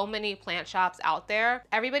with so many plant shops out there,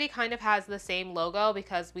 everybody kind of has the same logo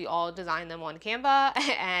because we all design them on Canva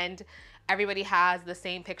and everybody has the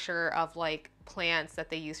same picture of like plants that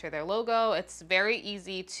they use for their logo. It's very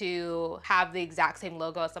easy to have the exact same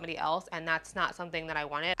logo as somebody else, and that's not something that I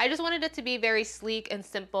wanted. I just wanted it to be very sleek and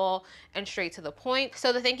simple and straight to the point.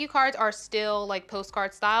 So the thank you cards are still like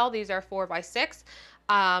postcard style. These are 4x6.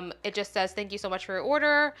 It just says thank you so much for your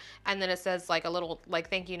order, and then it says like a little like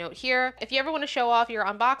thank you note here. If you ever want to show off your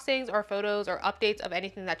unboxings or photos or updates of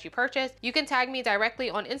anything that you purchased, you can tag me directly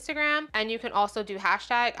on Instagram, and you can also do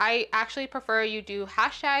hashtag. I actually prefer you do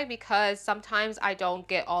hashtag because sometimes I don't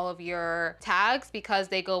get all of your tags because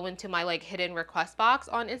they go into my like hidden request box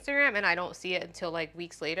on Instagram and I don't see it until like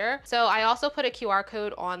weeks later. So I also put a QR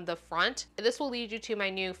code on the front. This will lead you to my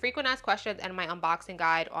new frequent asked questions and my unboxing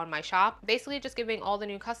guide on my shop, basically just giving all the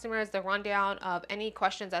new customers the rundown of any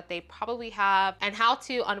questions that they probably have and how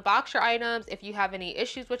to unbox your items if you have any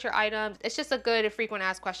issues with your items. It's just a good frequent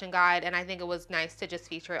asked question guide, and I think it was nice to just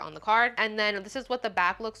feature it on the card. And then this is what the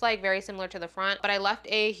back looks like, very similar to the front, but I left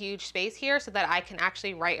a huge space here so that I can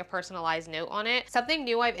actually write a personalized note on it. Something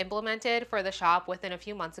new I've implemented for the shop within a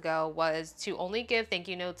few months ago was to only give thank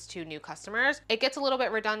you notes to new customers. It gets a little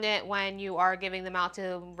bit redundant when you are giving them out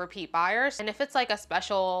to repeat buyers, and if it's like a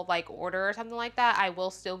special like order or something like that, I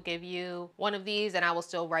will still give you one of these and I will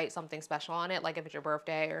still write something special on it, like if it's your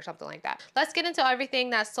birthday or something like that. Let's get into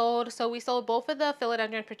everything that's sold. So we sold both of the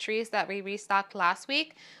philodendron patrice that we restocked last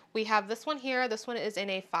week. We have this one here. This one is in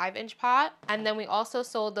a 5-inch pot. And then we also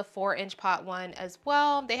sold the 4-inch pot one as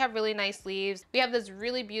well. They have really nice leaves. We have this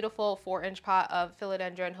really beautiful 4-inch pot of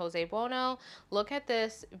philodendron Jose Buono. Look at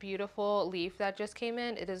this beautiful leaf that just came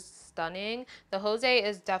in. It is stunning. The Jose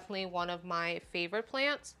is definitely one of my favorite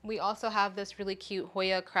plants. We also have this really cute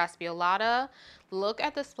Hoya craspeolata. Look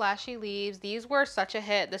at the splashy leaves. These were such a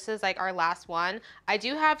hit. This is like our last one. I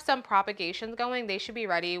do have some propagations going. They should be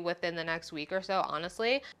ready within the next week or so,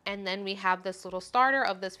 honestly. And then we have this little starter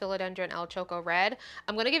of this philodendron El Choco Red.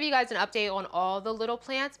 I'm gonna give you guys an update on all the little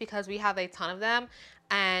plants because we have a ton of them.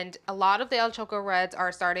 And a lot of the El Choco Reds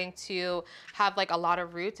are starting to have like a lot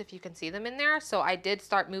of roots, if you can see them in there. So I did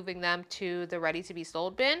start moving them to the ready to be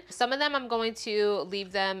sold bin. Some of them I'm going to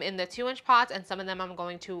leave them in the 2-inch pots, and some of them I'm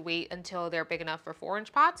going to wait until they're big enough for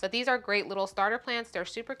 4-inch pots. But these are great little starter plants. They're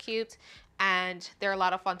super cute. and they're a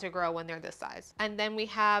lot of fun to grow when they're this size. And then we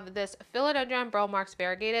have this Philodendron Burl Marks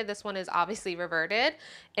variegated. This one is obviously reverted,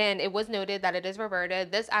 and it was noted that it is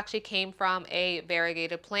reverted. This actually came from a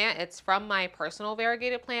variegated plant. It's from my personal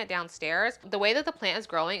variegated plant downstairs. The way that the plant is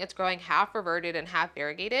growing, it's growing half reverted and half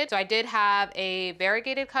variegated. So I did have a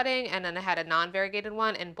variegated cutting, and then I had a non-variegated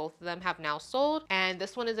one, and both of them have now sold. And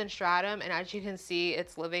this one is in stratum, and as you can see,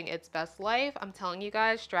 it's living its best life. I'm telling you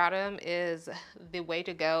guys, stratum is the way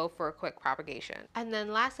to go for a quick propagation. And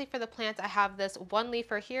then lastly for the plants, I have this one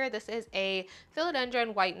leafer here. This is a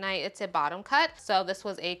Philodendron White Knight. It's a bottom cut. So this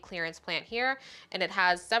was a clearance plant here, and it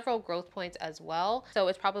has several growth points as well. So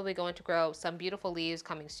it's probably going to grow some beautiful leaves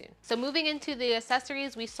coming soon. So moving into the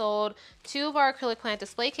accessories, we sold 2 of our acrylic plant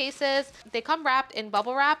display cases. They come wrapped in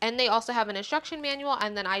bubble wrap, and they also have an instruction manual,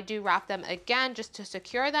 and then I do wrap them again just to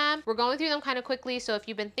secure them. We're going through them kind of quickly, so if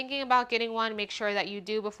you've been thinking about getting one, make sure that you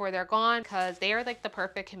do before they're gone, because they are like the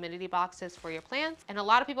perfect humidity boxes for your plants. And a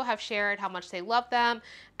lot of people have shared how much they love them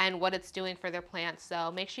and what it's doing for their plants,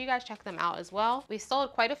 so make sure you guys check them out as well. We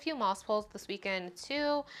sold quite a few moss poles this weekend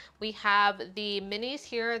too. We have the minis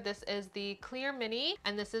here. This is the clear mini,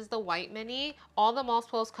 and this is the white mini. All the moss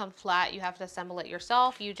poles come flat. You have to assemble it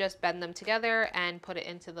yourself. You just bend them together and put it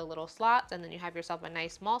into the little slots, and then you have yourself a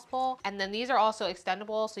nice moss pole. And then these are also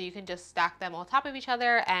extendable, so you can just stack them on top of each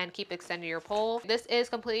other and keep extending your pole. This is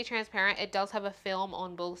completely transparent. It does have a film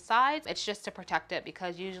on both sides. It's just to protect it,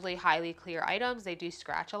 because usually highly clear items, they do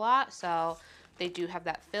scratch a lot, so they do have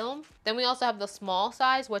that film. Then we also have the small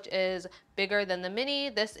size, which is bigger than the mini.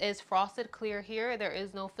 This is frosted clear here. There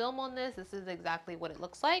is no film on this. This is exactly what it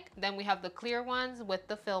looks like. Then we have the clear ones with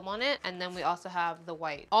the film on it, and then we also have the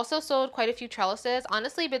white. Also sold quite a few trellises.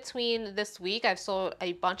 Honestly, between this week, I've sold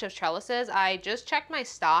a bunch of trellises. I just checked my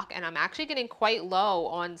stock, and I'm actually getting quite low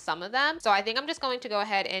on some of them. So I think I'm just going to go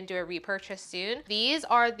ahead and do a repurchase soon. These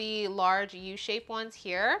are the large U-shape ones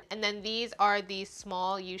here, and then these are the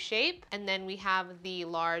small U-shape, and then we have the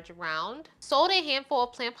large round. Sold a handful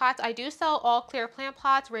of plant pots. I do sell all clear plant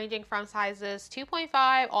pots ranging from sizes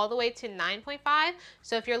 2.5 all the way to 9.5.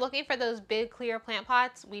 So if you're looking for those big clear plant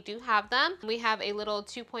pots, we do have them. We have a little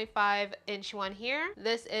 2.5 inch one here.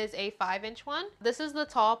 This is a 5-inch one. This is the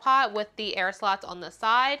tall pot with the air slots on the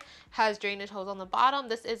side, has drainage holes on the bottom.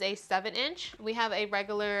 This is a 7-inch. We have a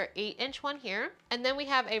regular 8-inch one here, and then we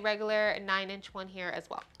have a regular 9-inch one here as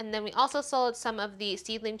well. And then we also sold some of the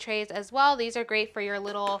seedling trays as well. These are great for your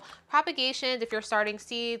little propagations. If you're starting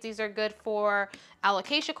seeds, these are good for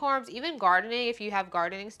alocasia corms, even gardening if you have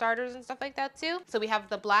gardening starters and stuff like that too. So we have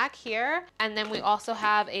the black here, and then we also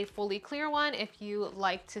have a fully clear one if you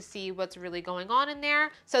like to see what's really going on in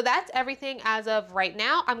there. So that's everything as of right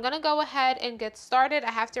now. I'm gonna go ahead and get started.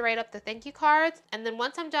 I have to write up the thank you cards, and then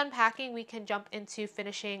once I'm done packing, we can jump into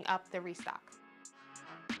finishing up the restock.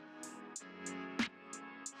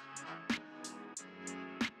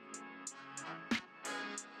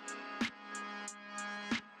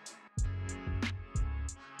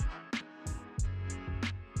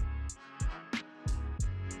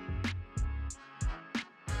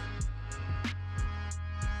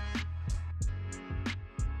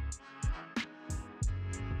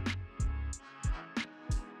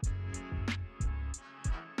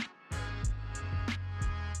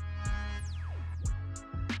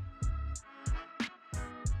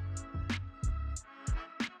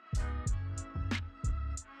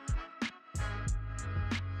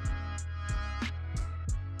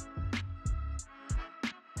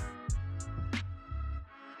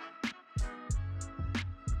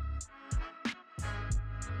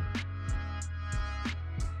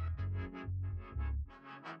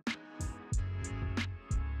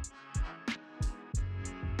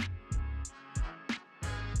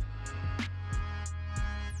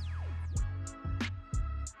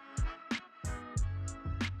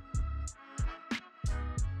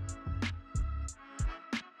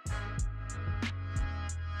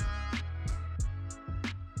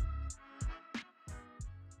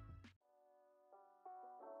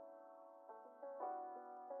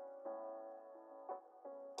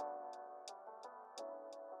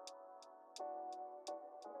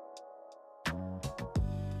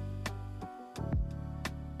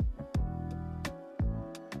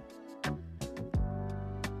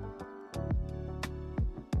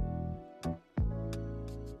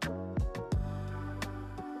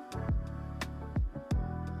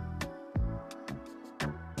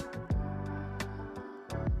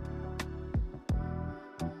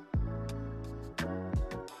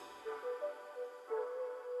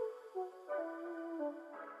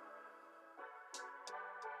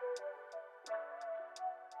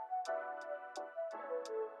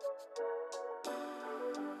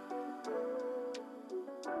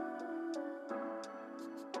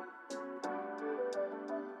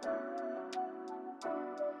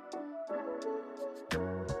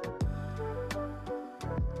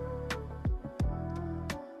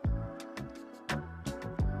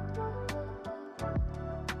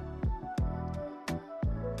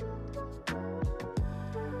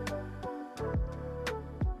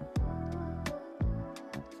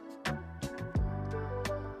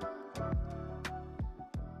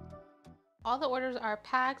 All the orders are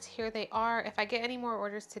packed. Here they are. If I get any more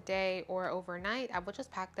orders today or overnight, I will just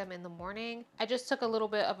pack them in the morning. I just took a little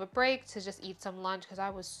bit of a break to just eat some lunch because I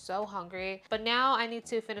was so hungry. But now I need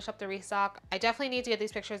to finish up the restock. I definitely need to get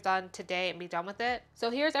these pictures done today and be done with it. So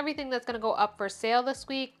here's everything that's going to go up for sale this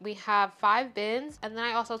week. We have 5 bins, and then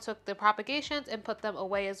I also took the propagations and put them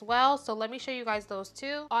away as well. So let me show you guys those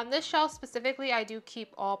too. On this shelf specifically, I do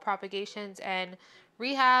keep all propagations and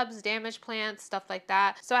rehabs, damaged plants, stuff like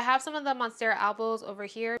that. So I have some of the Monstera albos over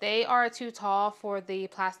here. They are too tall for the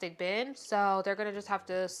plastic bin, so they're gonna just have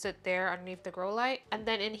to sit there underneath the grow light. And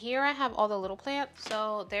then in here I have all the little plants.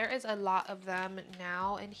 So there is a lot of them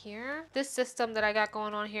now in here. This system that I got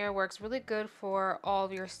going on here works really good for all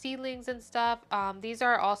of your seedlings and stuff. These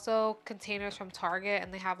are also containers from Target,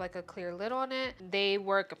 and they have like a clear lid on it. They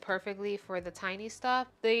work perfectly for the tiny stuff.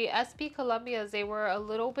 The SB Columbias, they were a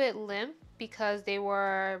little bit limp because they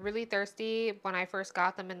were really thirsty when I first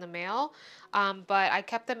got them in the mail. But I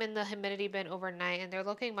kept them in the humidity bin overnight and they're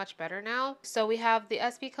looking much better now. So we have the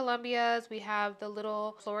SB Columbias, we have the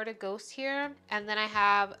little Florida Ghost here, and then I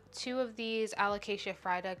have 2 of these Alocasia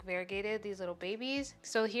Frydug variegated, these little babies.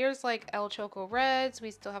 So here's like El Choco Reds, we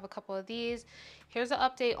still have a couple of these. Here's an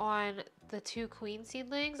update on the 2 queen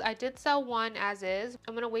seedlings. I did sell one as is.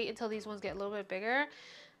 I'm gonna wait until these ones get a little bit bigger.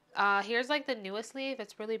 Here's like the newest leaf.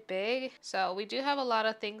 It's really big. So we do have a lot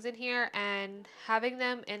of things in here, and having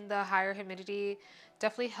them in the higher humidity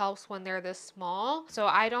definitely helps when they're this small. So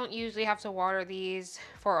I don't usually have to water these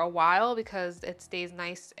for a while because it stays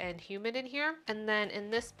nice and humid in here. And then in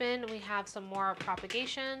this bin, we have some more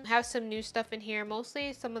propagation. I have some new stuff in here,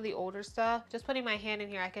 mostly some of the older stuff. Just putting my hand in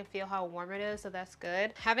here, I can feel how warm it is, so that's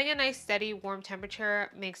good. Having a nice steady warm temperature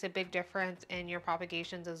makes a big difference in your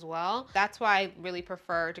propagations as well. That's why I really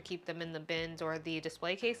prefer to keep them in the bins or the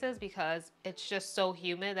display cases, because it's just so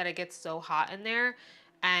humid that it gets so hot in there,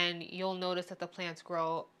 and you'll notice that the plants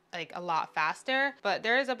grow like a lot faster. But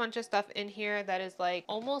there is a bunch of stuff in here that is like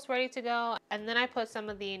almost ready to go, and then I put some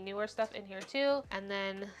of the newer stuff in here too, and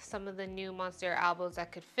then some of the new Monstera albos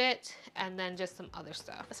that could fit, and then just some other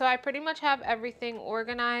stuff. So I pretty much have everything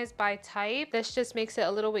organized by type. This just makes it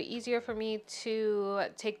a little bit easier for me to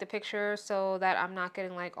take the picture so that I'm not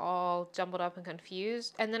getting like all jumbled up and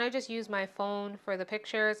confused. And then I just use my phone for the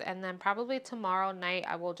pictures, and then probably tomorrow night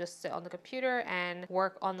I will just sit on the computer and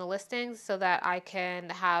work on the listings so that I can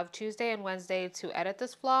have Tuesday and Wednesday to edit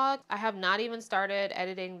this vlog. I have not even started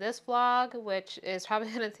editing this vlog, which is probably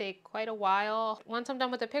going to take quite a while. Once I'm done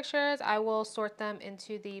with the pictures, I will sort them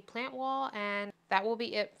into the plant wall, and that will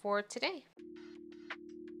be it for today.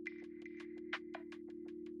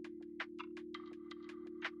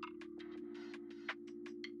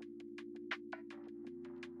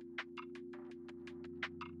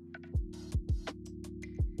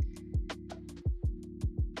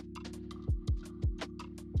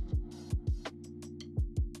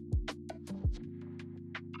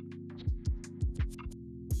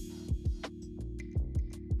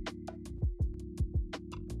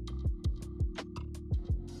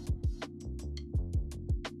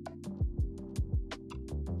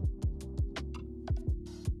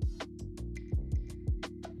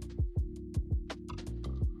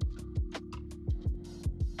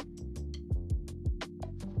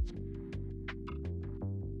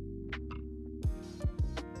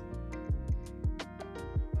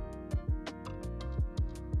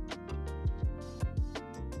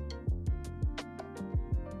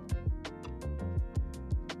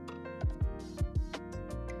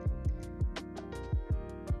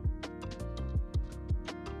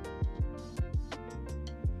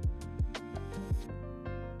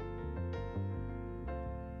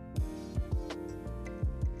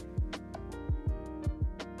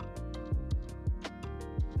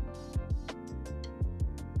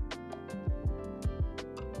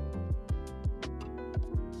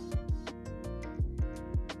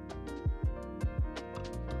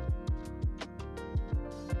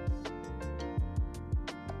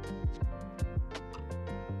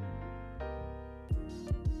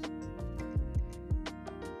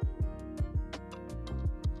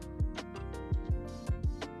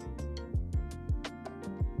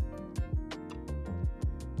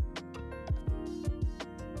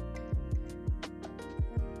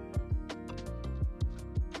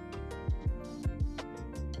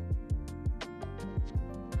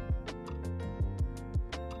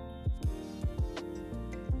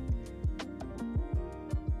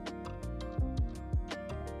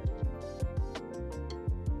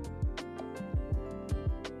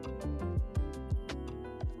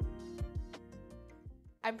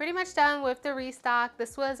 I'm pretty much done with the restock.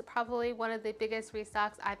 This was probably one of the biggest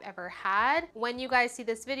restocks I've ever had. When you guys see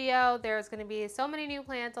this video, there's going to be so many new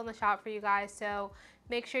plants on the shop for you guys, so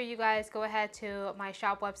make sure you guys go ahead to my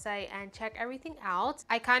shop website and check everything out.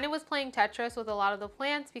 I kind of was playing Tetris with a lot of the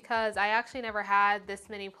plants because I actually never had this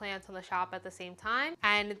many plants on the shop at the same time.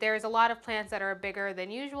 And there's a lot of plants that are bigger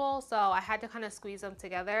than usual, so I had to kind of squeeze them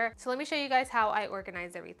together. So let me show you guys how I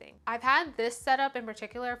organize everything. I've had this setup in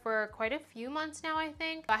particular for quite a few months now, I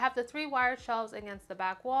think. I have the 3 wired shelves against the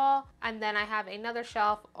back wall, and then I have another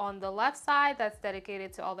shelf on the left side that's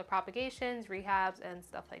dedicated to all the propagations, rehabs, and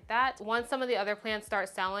stuff like that. Once some of the other plants start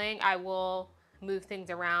selling, I will move things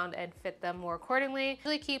around and fit them more accordingly. I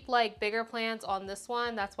usually keep like bigger plants on this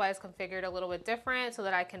one. That's why it's configured a little bit different so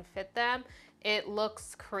that I can fit them. It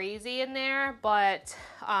looks crazy in there, but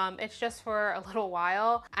it's just for a little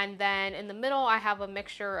while. And then in the middle, I have a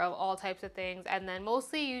mixture of all types of things. And then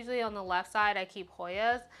mostly usually on the left side, I keep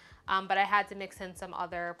Hoyas. But I had to mix in some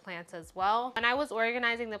other plants as well. When I was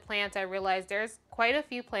organizing the plants, I realized there's quite a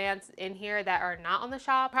few plants in here that are not on the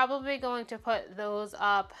shop. Probably going to put those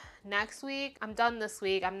up next week. I'm done this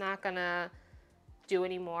week. I'm not gonna do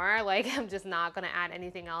anymore. Like, I'm just not gonna add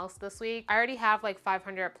anything else this week. I already have like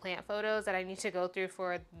 500 plant photos that I need to go through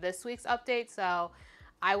for this week's update, so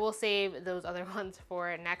I will save those other ones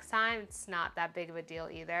for next time. It's not that big of a deal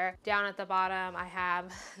either. Down at the bottom, I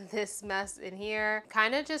have this mess in here,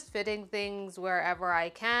 kind of just fitting things wherever I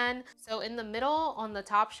can. So in the middle, on the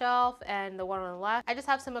top shelf and the one on the left, I just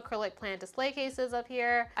have some acrylic plant display cases up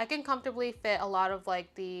here. I can comfortably fit a lot of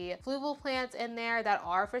like the fluval plants in there that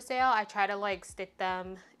are for sale. I try to like stick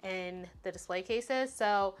them in the display cases.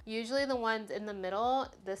 So usually the ones in the middle,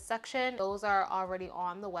 this section, those are already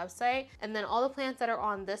on the website. And then all the plants that are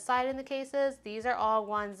on this side in the cases, these are all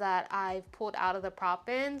ones that I've pulled out of the prop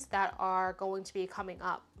bins that are going to be coming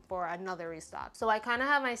up for another restock. So I kind of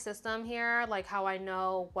have my system here, like how I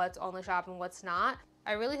know what's on the shop and what's not.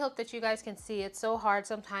 I really hope that you guys can see. It's so hard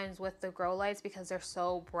sometimes with the grow lights because they're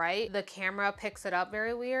so bright. The camera picks it up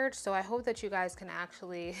very weird. So I hope that you guys can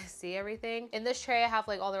actually see everything. In this tray, I have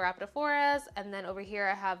like all the Rapidophoras, and then over here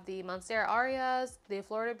I have the Monstera Arias, the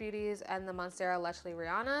Florida Beauties, and the Monstera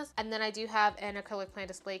Lechley-Rianas. And then I do have an acrylic plant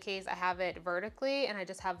display case. I have it vertically, and I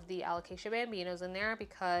just have the Alocasia Bambinos in there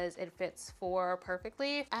because it fits 4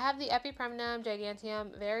 perfectly. I have the Epipremnum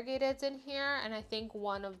Giganteum Variegateds in here, and I think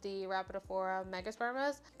one of the Rapidophora Megaspermas.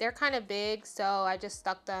 They're kind of big, so I just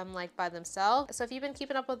stuck them like by themselves. So if you've been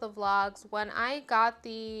keeping up with the vlogs, when I got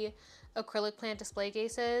the acrylic plant display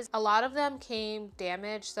cases, a lot of them came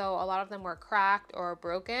damaged, so a lot of them were cracked or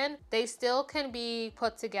broken. They still can be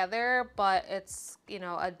put together, but it's, you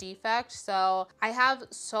know, a defect. So I have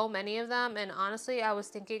so many of them, and honestly I was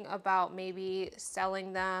thinking about maybe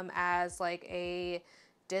selling them as like a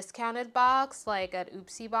discounted box, like an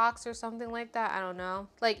oopsie box or something like that. I don't know.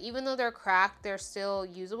 Like, even though they're cracked, they're still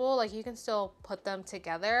usable. Like, you can still put them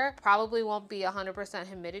together. Probably won't be 100%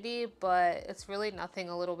 humidity, but it's really nothing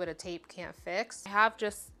a little bit of tape can't fix. I have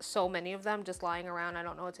just so many of them just lying around. I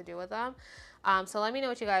don't know what to do with them. So let me know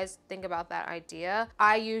what you guys think about that idea.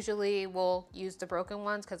 I usually will use the broken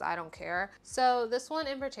ones because I don't care. So this one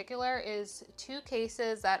in particular is 2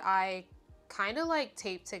 cases that I kind of like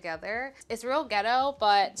taped together. It's real ghetto,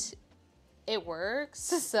 but it works.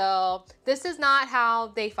 So this is not how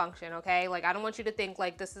they function, okay? Like, I don't want you to think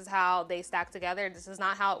like this is how they stack together. This is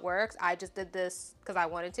not how it works. I just did this because I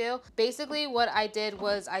wanted to. Basically what I did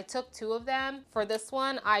was I took 2 of them. For this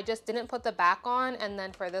one, I just didn't put the back on, and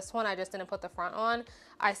then for this one, I just didn't put the front on.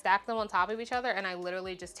 I stacked them on top of each other, and I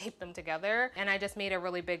literally just taped them together, and I just made a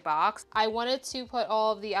really big box. I wanted to put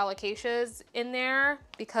all of the alocasias in there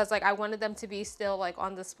because like I wanted them to be still like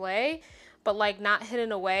on display, but like not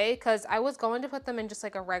hidden away, because I was going to put them in just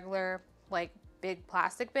like a regular like big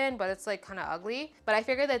plastic bin, but it's like kind of ugly. But I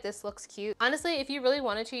figured that this looks cute. Honestly, if you really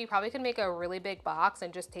wanted to, you probably could make a really big box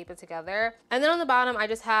and just tape it together. And then on the bottom, I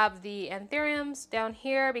just have the anthuriums down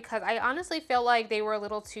here because I honestly feel like they were a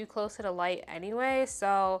little too close to the light anyway.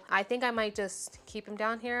 So I think I might just keep them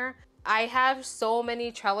down here. I have so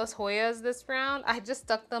many trellis Hoyas this round. I just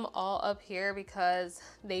stuck them all up here because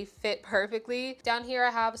they fit perfectly. Down here I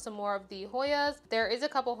have some more of the Hoyas. There is a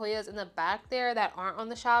couple Hoyas in the back there that aren't on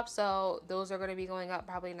the shop, so those are going to be going up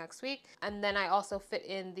probably next week. And then I also fit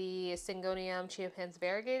in the Syngonium Chiapense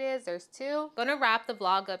Variegated. There's 2. I'm gonna wrap the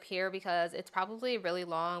vlog up here because it's probably really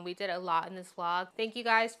long. We did a lot in this vlog. Thank you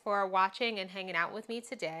guys for watching and hanging out with me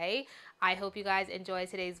today. I hope you guys enjoyed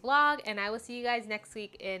today's vlog, and I will see you guys next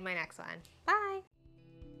week in my next one. Bye!